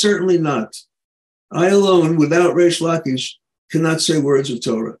Yochanan said, certainly not. I alone, without Reish Lakish, cannot say words of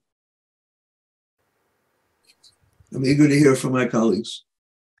Torah. I'm eager to hear from my colleagues.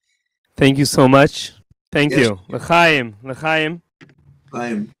 Thank you so much. Thank Yes. you. L'chaim. L'chaim.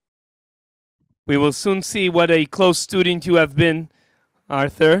 Chaim. We will soon see what a close student you have been,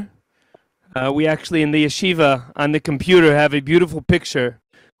 Arthur. We actually, in the yeshiva, on the computer, have a beautiful picture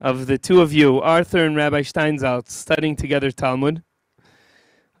of the two of you, Arthur and Rabbi Steinsaltz, studying together Talmud.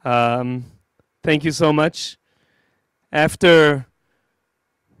 Thank you so much. After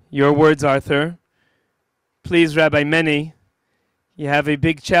your words, Arthur, please, Rabbi Meni, you have a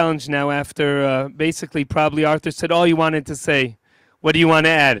big challenge now after basically probably Arthur said all you wanted to say. What do you want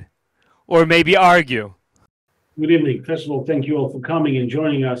to add? Or maybe argue? Good evening. First of all, thank you all for coming and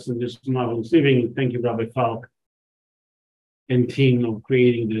joining us in this marvelous evening. Thank you, Rabbi Falk and team of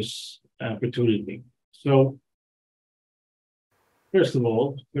creating this opportunity. So, first of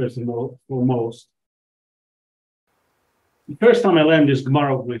all, foremost, the first time I learned this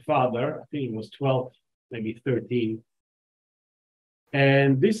Gemara with my father, I think it was 12, maybe 13.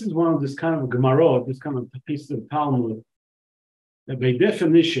 And this is one of this kind of Gemarot, this kind of piece of Talmud, that by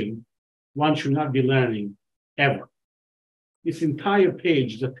definition, one should not be learning ever. This entire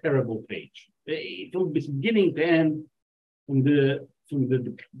page is a terrible page. From beginning to end, from the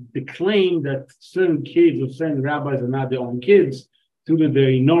claim that certain kids or certain rabbis are not their own kids, to the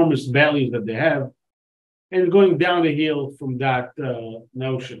enormous values that they have, and going down the hill from that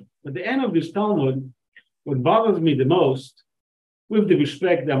notion. At the end of this Talmud, what bothers me the most, with the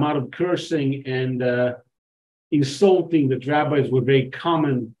respect, the amount of cursing and insulting that rabbis were very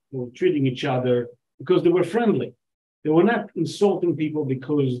common for treating each other because they were friendly. They were not insulting people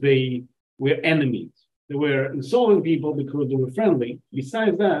because they were enemies. They were insulting people because they were friendly.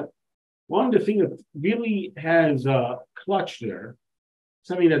 Besides that, one of the things that really has a clutch there,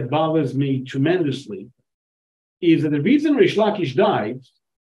 something that bothers me tremendously, is that the reason Reish Lakish died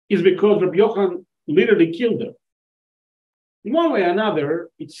is because Rabbi Yochanan literally killed her. In one way or another,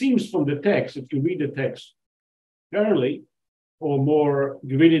 it seems from the text, if you read the text fairly, or more, if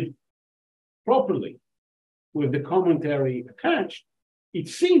you read it properly, with the commentary attached, it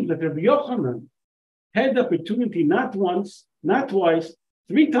seems that Rabbi Yochanan had the opportunity not once, not twice,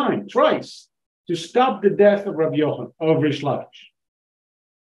 thrice, to stop the death of Rabbi Yochanan, of Reish Lakish.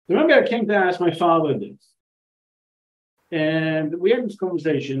 Remember, I came to ask my father this, and we had this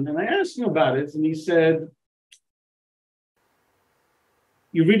conversation, and I asked him about it, and he said,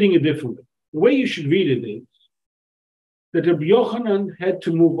 you're reading it differently. The way you should read it is that Rabbi Yochanan had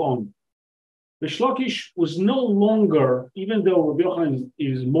to move on. Reish Lakish was no longer, even though Rabbi Yochanan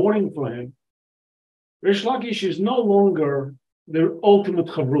is mourning for him, Reish Lakish is no longer the ultimate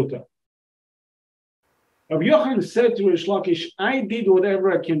chavruta. Rabbi Yochanan said to Reish Lakish, I did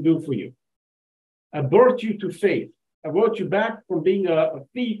whatever I can do for you. I brought you to faith. I brought you back from being a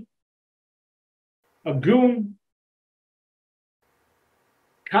thief, a goon,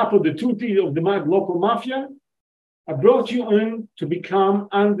 capo de tutti of the local mafia. I brought you in to become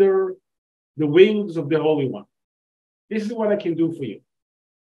under the wings of the Holy One. This is what I can do for you.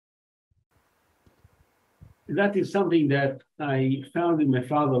 That is something that I found in my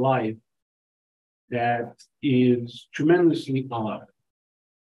father's life that is tremendously odd.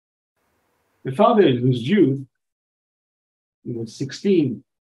 My father, in his youth, he was 16,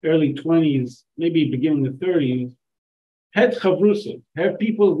 early 20s, maybe beginning of 30s, had chavrusa, had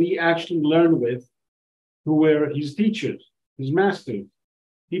people we actually learned with who were his teachers, his masters,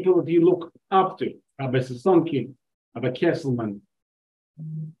 people that he looked up to, Rabbi Sasonkin, Rabbi Kesselman,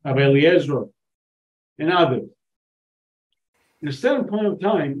 Rabbi Eliezer, and others. At a certain point of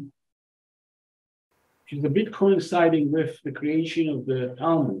time, which is a bit coinciding with the creation of the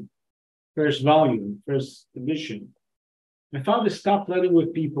Talmud, first volume, first edition, my father stopped learning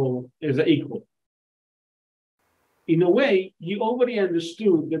with people as an equal. In a way, he already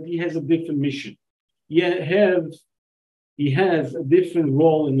understood that he has a different mission. He has a different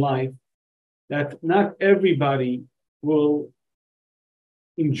role in life that not everybody will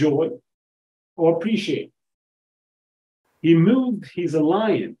enjoy or appreciate. He moved his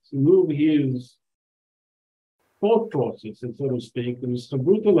alliance, he moved his thought process, so to speak, on a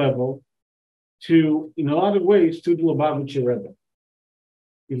brutal level to, in a lot of ways, to the Lubavitcher Rebbe.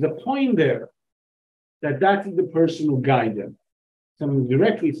 There's a point there that is the person who guides them. Some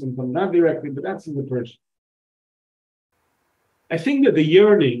directly, some not directly, but that's the person. I think that the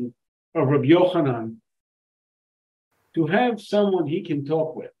yearning of Rabbi Yochanan to have someone he can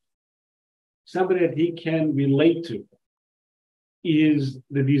talk with, somebody that he can relate to, is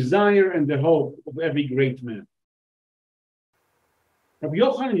the desire and the hope of every great man. Rabbi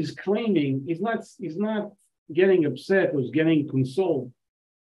Yochanan is claiming he's not getting upset or getting consoled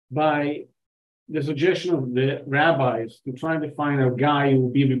by the suggestion of the rabbis to try to find a guy who will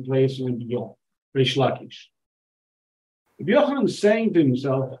be replacing Reish Lakish. Rabbi Yochanan is saying to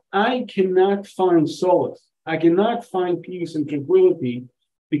himself, I cannot find solace. I cannot find peace and tranquility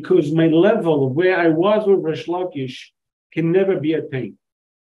because my level of where I was with Reish Lakish can never be attained.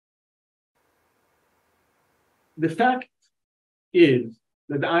 The fact is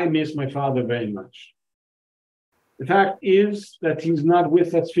that I miss my father very much. The fact is that he's not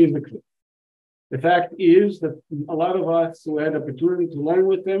with us physically. The fact is that a lot of us who had opportunity to learn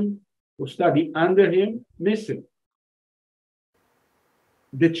with him, or study under him, miss him.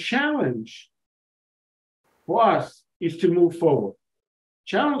 The challenge for us is to move forward.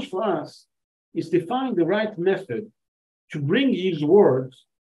 Challenge for us is to find the right method to bring his words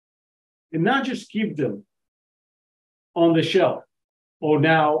and not just keep them on the shelf or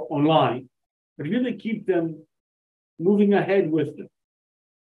now online, but really keep them moving ahead with them.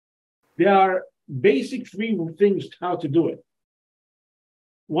 There are basic three things how to do it.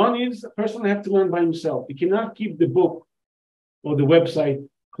 One is a person has to learn by himself. He cannot keep the book or the website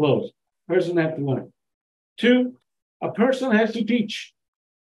closed. A person has to learn. Two, a person has to teach.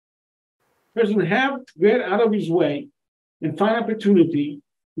 A person has to get out of his way and find opportunity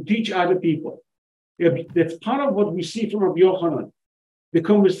to teach other people. That's part of what we see from Rabbi Yochanan. The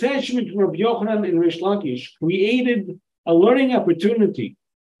conversation between Rabbi Yochanan and Reish Lakish created a learning opportunity,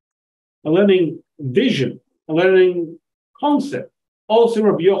 a learning vision, a learning concept. Also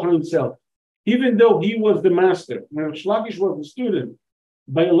Rabbi Yochanan himself, even though he was the master, Reish Lakish was the student,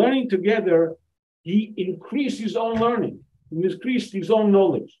 by learning together, he increased his own learning, he increased his own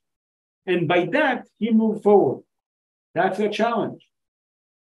knowledge. And by that, he moved forward. That's a challenge.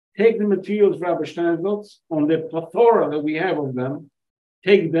 Take the materials, Rabbi Steinsaltz, on the plethora that we have of them,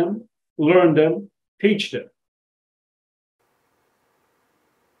 take them, learn them, teach them.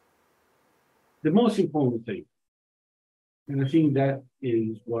 The most important thing, and I think that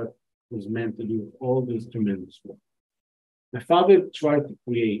is what was meant to do with all this tremendous work. My father tried to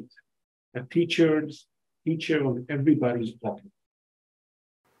create a teacher on everybody's pocket.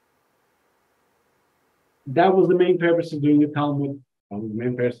 That was the main purpose of doing the Talmud. That was the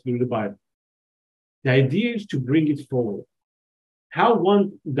main purpose of doing the Bible. The idea is to bring it forward. How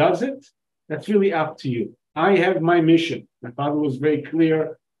one does it, that's really up to you. I have my mission. My father was very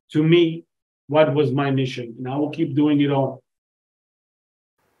clear to me what was my mission, and I will keep doing it on.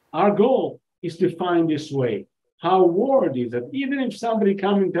 Our goal is to find this way. How word is that even if somebody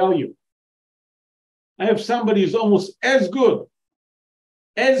come and tell you, I have somebody who's almost as good,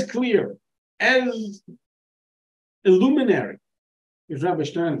 as clear, as illuminary as Rabbi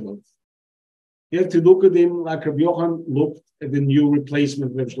Steinsaltz. You have to look at him like Rabbi Yochanan looked at the new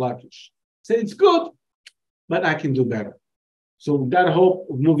replacement of Reish Lakish. Say it's good, but I can do better. So that hope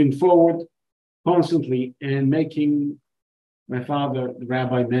of moving forward constantly and making my father, the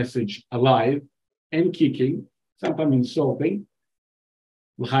rabbi message alive and kicking, sometimes insulting.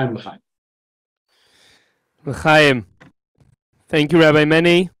 L'chaim, l'chaim. L'chaim. Thank you, Rabbi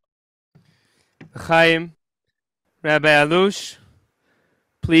Meni. L'chaim. Rabbi Alush,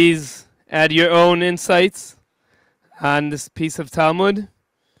 please add your own insights on this piece of Talmud.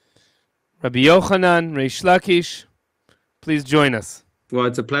 Rabbi Yochanan, Reish Lakish, please join us. Well,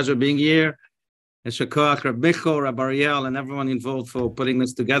 it's a pleasure being here. And Shakoach, Rabbi Michal, Rabbi Ariel, and everyone involved for putting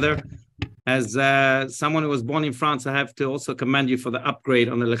this together. As someone who was born in France, I have to also commend you for the upgrade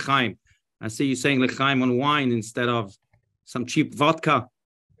on the L'chaim. I see you saying L'chaim on wine instead of some cheap vodka.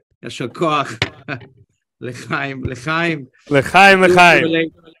 Shakoach. L'chaim, l'chaim. L'chaim,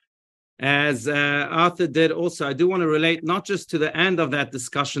 l'chaim. As Arthur did also, I do want to relate not just to the end of that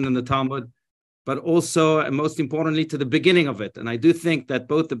discussion in the Talmud, but also, and most importantly, to the beginning of it. And I do think that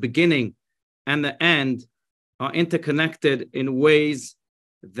both the beginning and the end are interconnected in ways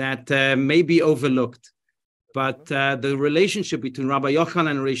that may be overlooked. But the relationship between Rabbi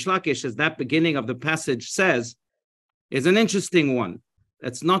Yochanan and Reish Lakish, as that beginning of the passage says, is an interesting one.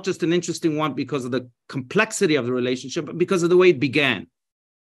 It's not just an interesting one because of the complexity of the relationship, but because of the way it began.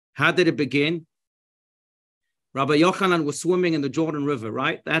 How did it begin? Rabbi Yochanan was swimming in the Jordan River,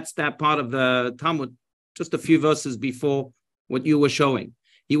 right? That's that part of the Talmud, just a few verses before what you were showing.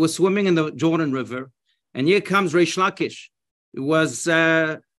 He was swimming in the Jordan River, and here comes Reish Lakish, who was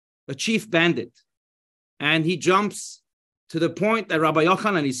a chief bandit. And he jumps to the point that Rabbi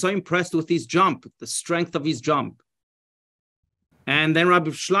Yochanan is so impressed with his jump, the strength of his jump. And then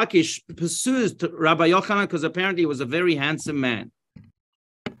Rabbi Shlakish pursues Rabbi Yochanan because apparently he was a very handsome man.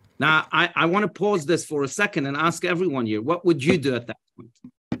 Now, I want to pause this for a second and ask everyone here, what would you do at that point?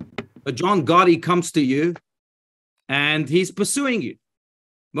 But John Gotti comes to you and he's pursuing you.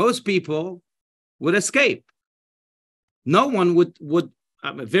 Most people would escape. No one would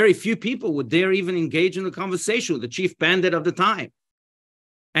very few people would dare even engage in a conversation with the chief bandit of the time.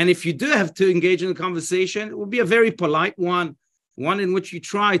 And if you do have to engage in a conversation, it will be a very polite one in which you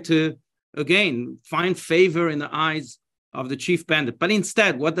try to, again, find favor in the eyes of the chief bandit. But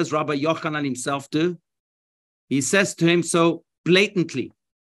instead, what does Rabbi Yochanan himself do? He says to him so blatantly,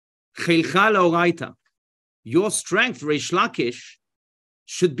 your strength, Reish Lakish,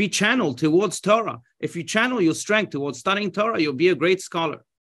 should be channeled towards Torah. If you channel your strength towards studying Torah, you'll be a great scholar.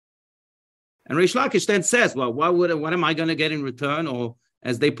 And Reish Lakish then says, well, what am I going to get in return? Or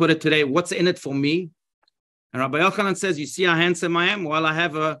as they put it today, what's in it for me? And Rabbi Yochanan says, you see how handsome I am? Well, I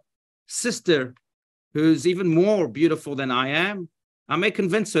have a sister who's even more beautiful than I am. I may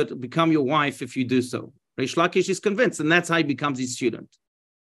convince her to become your wife if you do so. Reish Lakish is convinced, and that's how he becomes his student.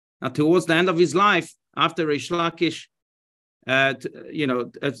 Now, towards the end of his life, after Reish Lakish,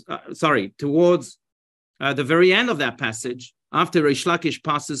 towards the very end of that passage, after Reish Lakish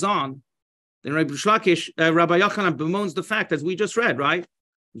passes on, then Rabbi Yochanan bemoans the fact, as we just read, right,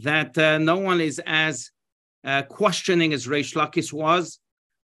 that no one is as questioning as Reish Lakish was,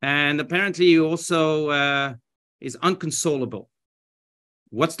 and apparently he also is unconsolable.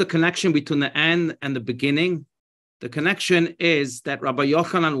 What's the connection between the end and the beginning? The connection is that Rabbi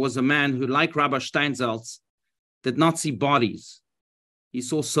Yochanan was a man who, like Rabbi Steinsaltz, did not see bodies. He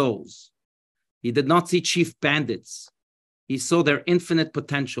saw souls. He did not see chief bandits. He saw their infinite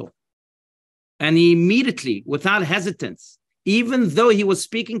potential. And he immediately, without hesitance, even though he was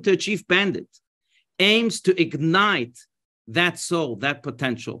speaking to a chief bandit, aims to ignite that soul, that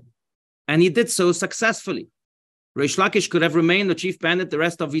potential. And he did so successfully. Reish Lakish could have remained the chief bandit the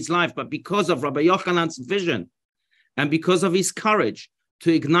rest of his life, but because of Rabbi Yochanan's vision and because of his courage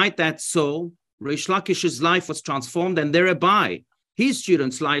to ignite that soul, Reish Lakish's life was transformed, and thereby his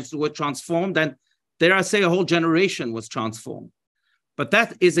students' lives were transformed, and dare I say a whole generation was transformed. But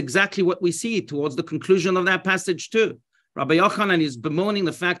that is exactly what we see towards the conclusion of that passage too. Rabbi Yochanan is bemoaning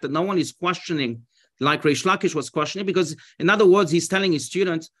the fact that no one is questioning like Reish Lakish was questioning, because in other words, he's telling his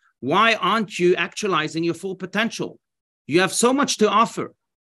students, why aren't you actualizing your full potential? You have so much to offer.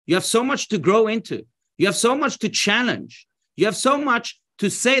 You have so much to grow into. You have so much to challenge. You have so much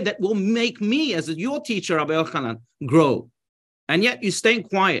to say that will make me, as your teacher, Rabbi Yochanan, grow. And yet you're staying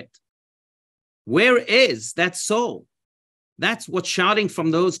quiet. Where is that soul? That's what's shouting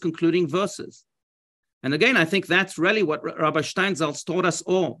from those concluding verses. And again, I think that's really what Rabbi Steinsaltz taught us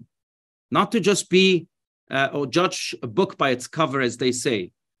all. Not to just be or judge a book by its cover, as they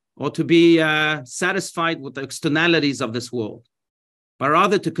say, or to be satisfied with the externalities of this world, but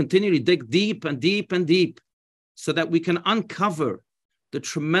rather to continually dig deep and deep and deep so that we can uncover the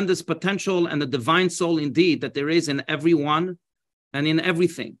tremendous potential and the divine soul indeed that there is in everyone and in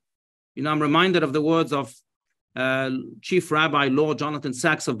everything. You know, I'm reminded of the words of Chief Rabbi Lord Jonathan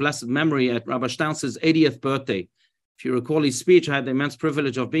Sachs of blessed memory at Rabbi Steinsaltz's 80th birthday. If you recall his speech, I had the immense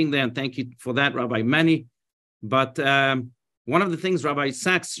privilege of being there, and thank you for that, Rabbi Many. But one of the things Rabbi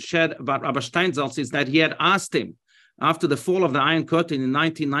Sachs shared about Rabbi Steinsaltz is that he had asked him, after the fall of the Iron Curtain in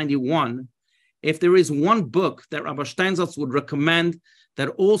 1991, if there is one book that Rabbi Steinsaltz would recommend that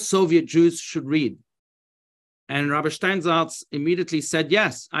all Soviet Jews should read. And Rabbi Steinsaltz immediately said,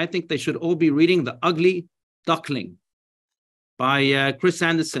 yes, I think they should all be reading The Ugly Duckling by Chris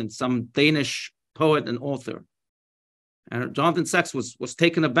Anderson, some Danish poet and author. And Jonathan Sachs was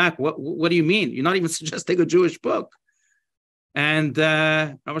taken aback. What do you mean? You're not even suggesting a Jewish book. And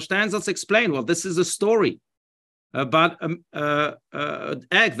Rabbi Steinsaltz explained, well, this is a story about an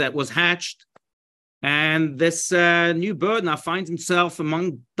egg that was hatched. And this new bird now finds himself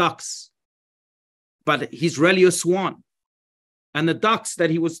among ducks. But he's really a swan. And the ducks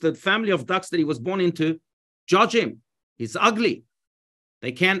the family of ducks that he was born into, judge him. He's ugly.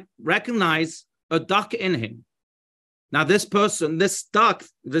 They can't recognize a duck in him. Now, this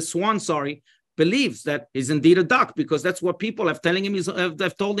swan, believes that he's indeed a duck, because that's what people have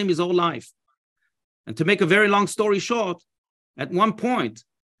told him his whole life. And to make a very long story short, at one point,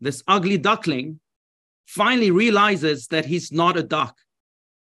 this ugly duckling finally realizes that he's not a duck,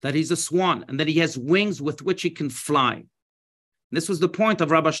 that he's a swan, and that he has wings with which he can fly. This was the point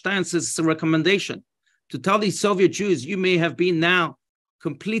of Rabbi Steinsaltz's recommendation, to tell these Soviet Jews, you may have been now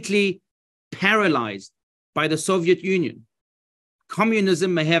completely paralyzed by the Soviet Union.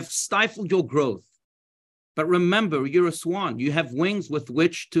 Communism may have stifled your growth, but remember, you're a swan. You have wings with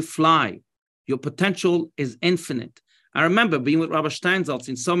which to fly. Your potential is infinite. I remember being with Rabbi Steinsaltz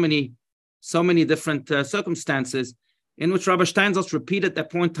in so many different circumstances, in which Rabbi Steinsaltz repeated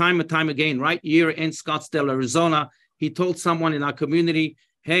that point time and time again. Right here in Scottsdale, Arizona, he told someone in our community,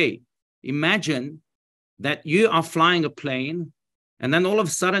 hey, imagine that you are flying a plane and then all of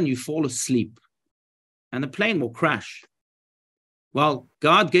a sudden you fall asleep and the plane will crash. Well,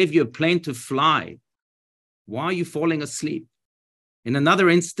 God gave you a plane to fly. Why are you falling asleep? In another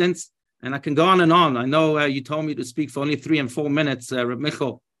instance, and I can go on and on. I know you told me to speak for only 3 and 4 minutes, Rabbi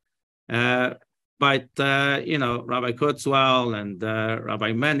Michal. But, Rabbi Kurzweil and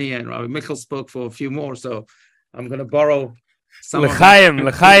Rabbi Meni and Rabbi Michal spoke for a few more. So I'm going to borrow some L'chaim,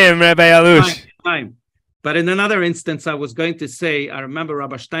 Rabbi Alush. But in another instance, I was going to say, I remember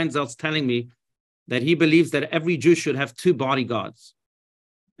Rabbi Steinsaltz telling me that he believes that every Jew should have 2 bodyguards.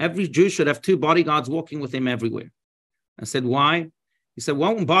 Every Jew should have 2 bodyguards walking with him everywhere. I said, why? He said,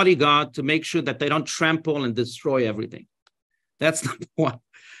 1 bodyguard to make sure that they don't trample and destroy everything. That's number 1.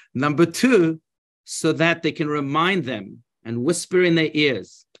 Number 2, so that they can remind them and whisper in their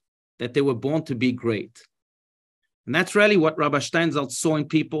ears that they were born to be great. And that's really what Rabbi Steinsaltz saw in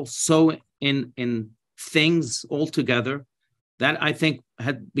people, saw in things altogether. That I think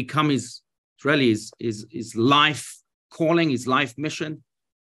had become his life calling, his life mission,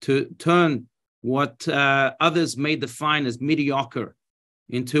 to turn what others may define as mediocre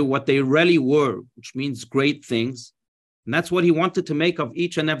into what they really were, which means great things. And that's what he wanted to make of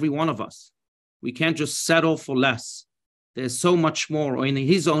each and every one of us. We can't just settle for less. There's so much more. Or in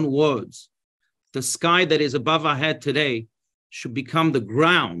his own words, the sky that is above our head today should become the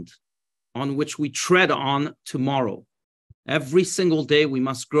ground on which we tread on tomorrow. Every single day we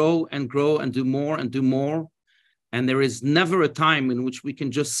must grow and grow and do more and do more. And there is never a time in which we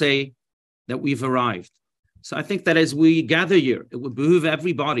can just say that we've arrived. So I think that as we gather here, it would behoove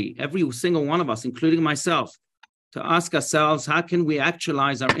everybody, every single one of us, including myself, to ask ourselves, how can we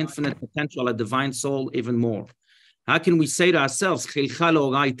actualize our infinite potential, our divine soul, even more? How can we say to ourselves,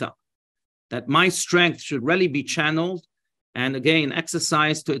 that my strength should really be channeled and again,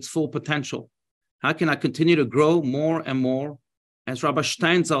 exercised to its full potential? How can I continue to grow more and more as Rabbi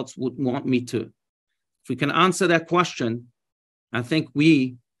Steinsaltz would want me to? If we can answer that question, I think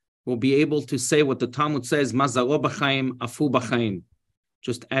we will be able to say what the Talmud says, Mazaro b'chaim, afu b'chaim.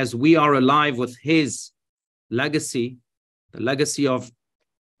 Just as we are alive with his legacy, the legacy of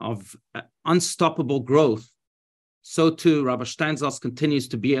unstoppable growth, so too Rabbi Steinsaltz continues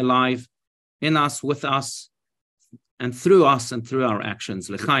to be alive in us, with us, and through us and through our actions.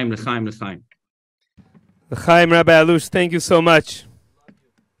 L'chaim, l'chaim, l'chaim. L'chaim, Rabbi Alush, thank you so much.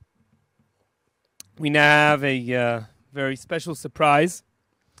 We now have a very special surprise.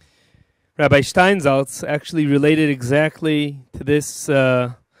 Rabbi Steinsaltz actually related exactly to this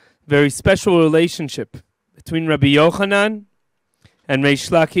very special relationship between Rabbi Yochanan and Reish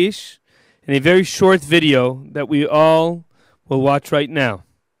Lakish in a very short video that we all will watch right now.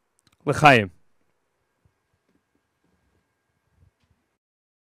 L'chaim.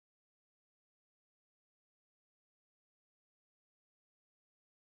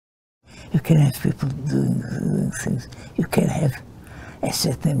 You can have people doing things. You can have a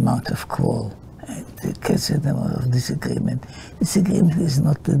certain amount of quarrel, a certain amount of disagreement. Disagreement is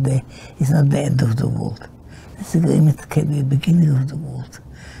not the end of the world. Disagreement can be the beginning of the world.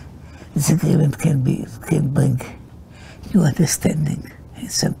 Disagreement can bring new understanding. And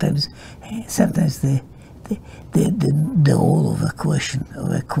sometimes the role of a question,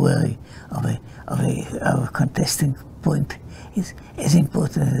 of a query, of a contesting point is as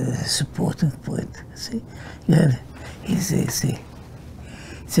important as a supporting point. See, you have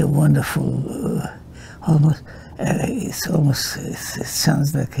it's a wonderful, it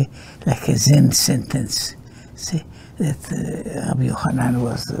sounds like a Zen sentence. See, that Rabbi Yochanan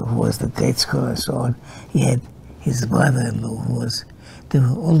was the great scholar and so on. He had his brother-in-law they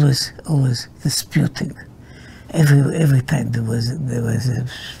were always disputing. Every time there was a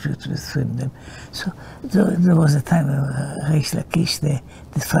dispute between them. So there was a time when Reish Lakish,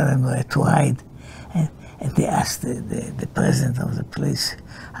 the father-in-law, had to hide, and they asked the president of the place,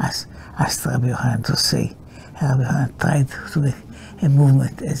 asked asked Rabbi Yochanan to say. Rabbi Yochanan tried to make a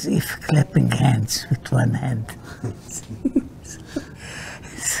movement as if clapping hands with one hand.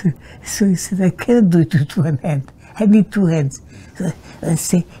 So he said, I cannot do it with one hand. I need two hands. So I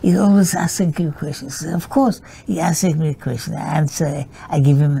say, he's always asking you questions. So of course, he asks me a question. I answer, I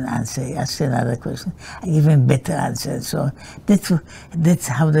give him an answer. He asks another question. I give him a better answer. And so on. That's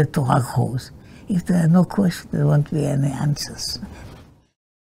how the Torah goes. If there are no questions, there won't be any answers.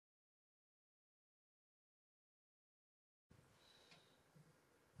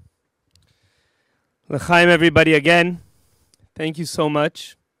 L'chaim, everybody, again. Thank you so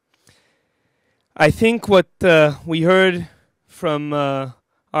much. I think what we heard from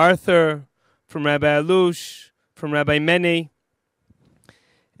Arthur, from Rabbi Alush, from Rabbi Mene,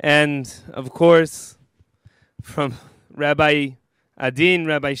 and of course from Rabbi Adin,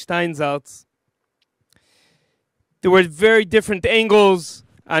 Rabbi Steinsaltz, there were very different angles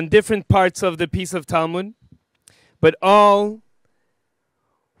on different parts of the piece of Talmud, but all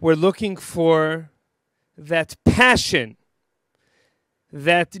were looking for that passion,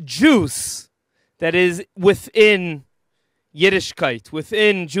 that juice that is within Yiddishkeit,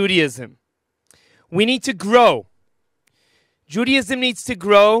 within Judaism. We need to grow. Judaism needs to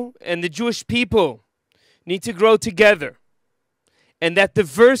grow, and the Jewish people need to grow together. And that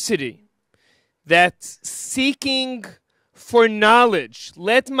diversity, that seeking for knowledge,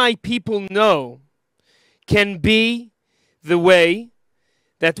 let my people know, can be the way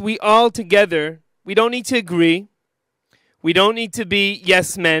that we all together, we don't need to agree, we don't need to be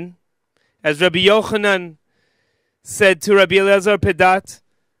yes men. As Rabbi Yochanan said to Rabbi Elazar Pedat,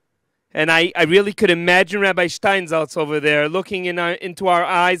 and I really could imagine Rabbi Steinsaltz over there looking into our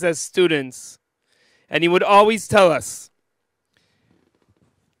eyes as students. And he would always tell us,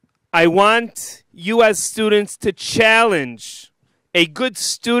 I want you as students to challenge. A good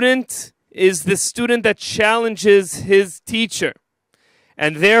student is the student that challenges his teacher.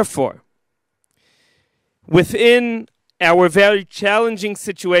 And therefore, within our very challenging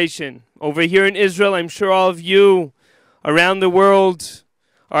situation over here in Israel, I'm sure all of you around the world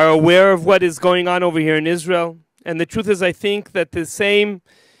are aware of what is going on over here in Israel. And the truth is, I think that the same,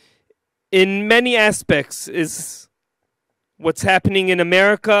 in many aspects, is what's happening in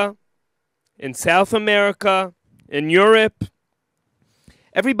America, in South America, in Europe.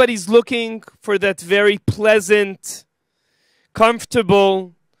 Everybody's looking for that very pleasant,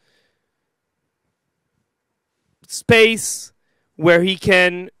 comfortable space where he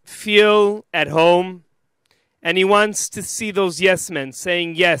can feel at home, and he wants to see those yes men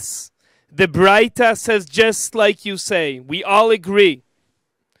saying yes. The Braita says just like you say. We all agree.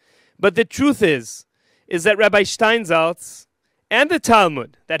 But the truth is that Rabbi Steinsaltz and the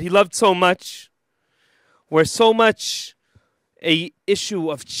Talmud that he loved so much were so much a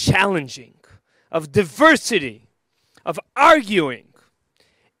issue of challenging, of diversity, of arguing.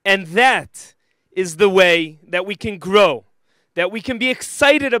 And that is the way that we can grow, that we can be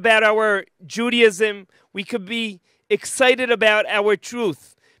excited about our Judaism, we could be excited about our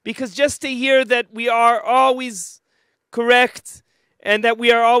truth. Because just to hear that we are always correct, and that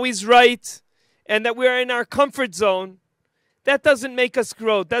we are always right, and that we are in our comfort zone, that doesn't make us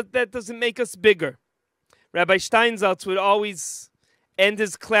grow, that doesn't make us bigger. Rabbi Steinsaltz would always end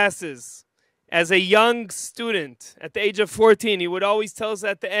his classes as a young student, at the age of 14, he would always tell us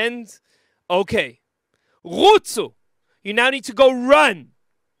at the end, okay, Rutzu, you now need to go run.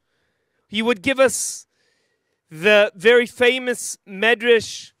 He would give us the very famous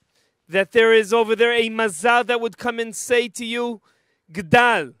medrash that there is over there, a mazal that would come and say to you,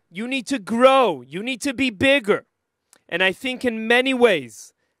 Gdal, you need to grow, you need to be bigger. And I think in many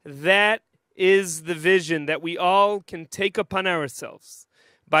ways, that is the vision that we all can take upon ourselves.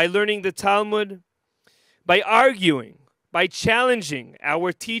 By learning the Talmud, by arguing, by challenging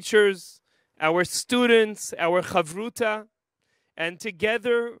our teachers, our students, our chavruta, and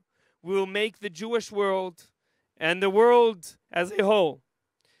together we will make the Jewish world and the world as a whole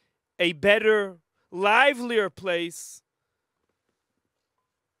a better, livelier place.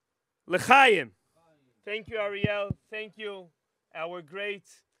 L'chaim. Thank you, Ariel. Thank you, our great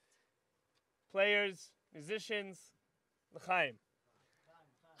players, musicians. L'chaim.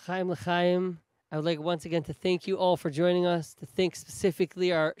 Chaim L'chaim. I would like once again to thank you all for joining us, to thank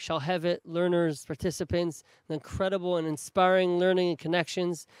specifically our Shalhevet learners, participants, the incredible and inspiring learning and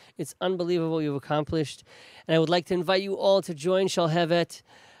connections. It's unbelievable you've accomplished. And I would like to invite you all to join Shalhevet.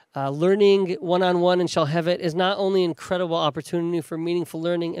 Learning one-on-one in Shalhevet is not only an incredible opportunity for meaningful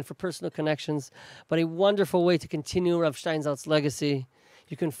learning and for personal connections, but a wonderful way to continue Rav Steinsaltz's legacy.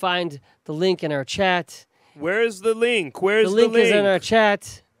 You can find the link in our chat. Where's the link? Where's the link? The link is in our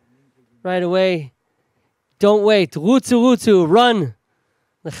chat. right away. Don't wait. Rutzu, rutzu, run.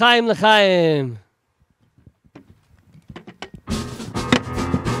 L'chaim, l'chaim.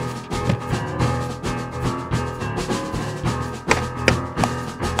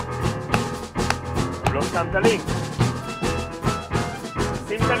 לא שם את הלינק.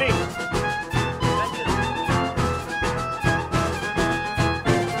 שים את הלינק.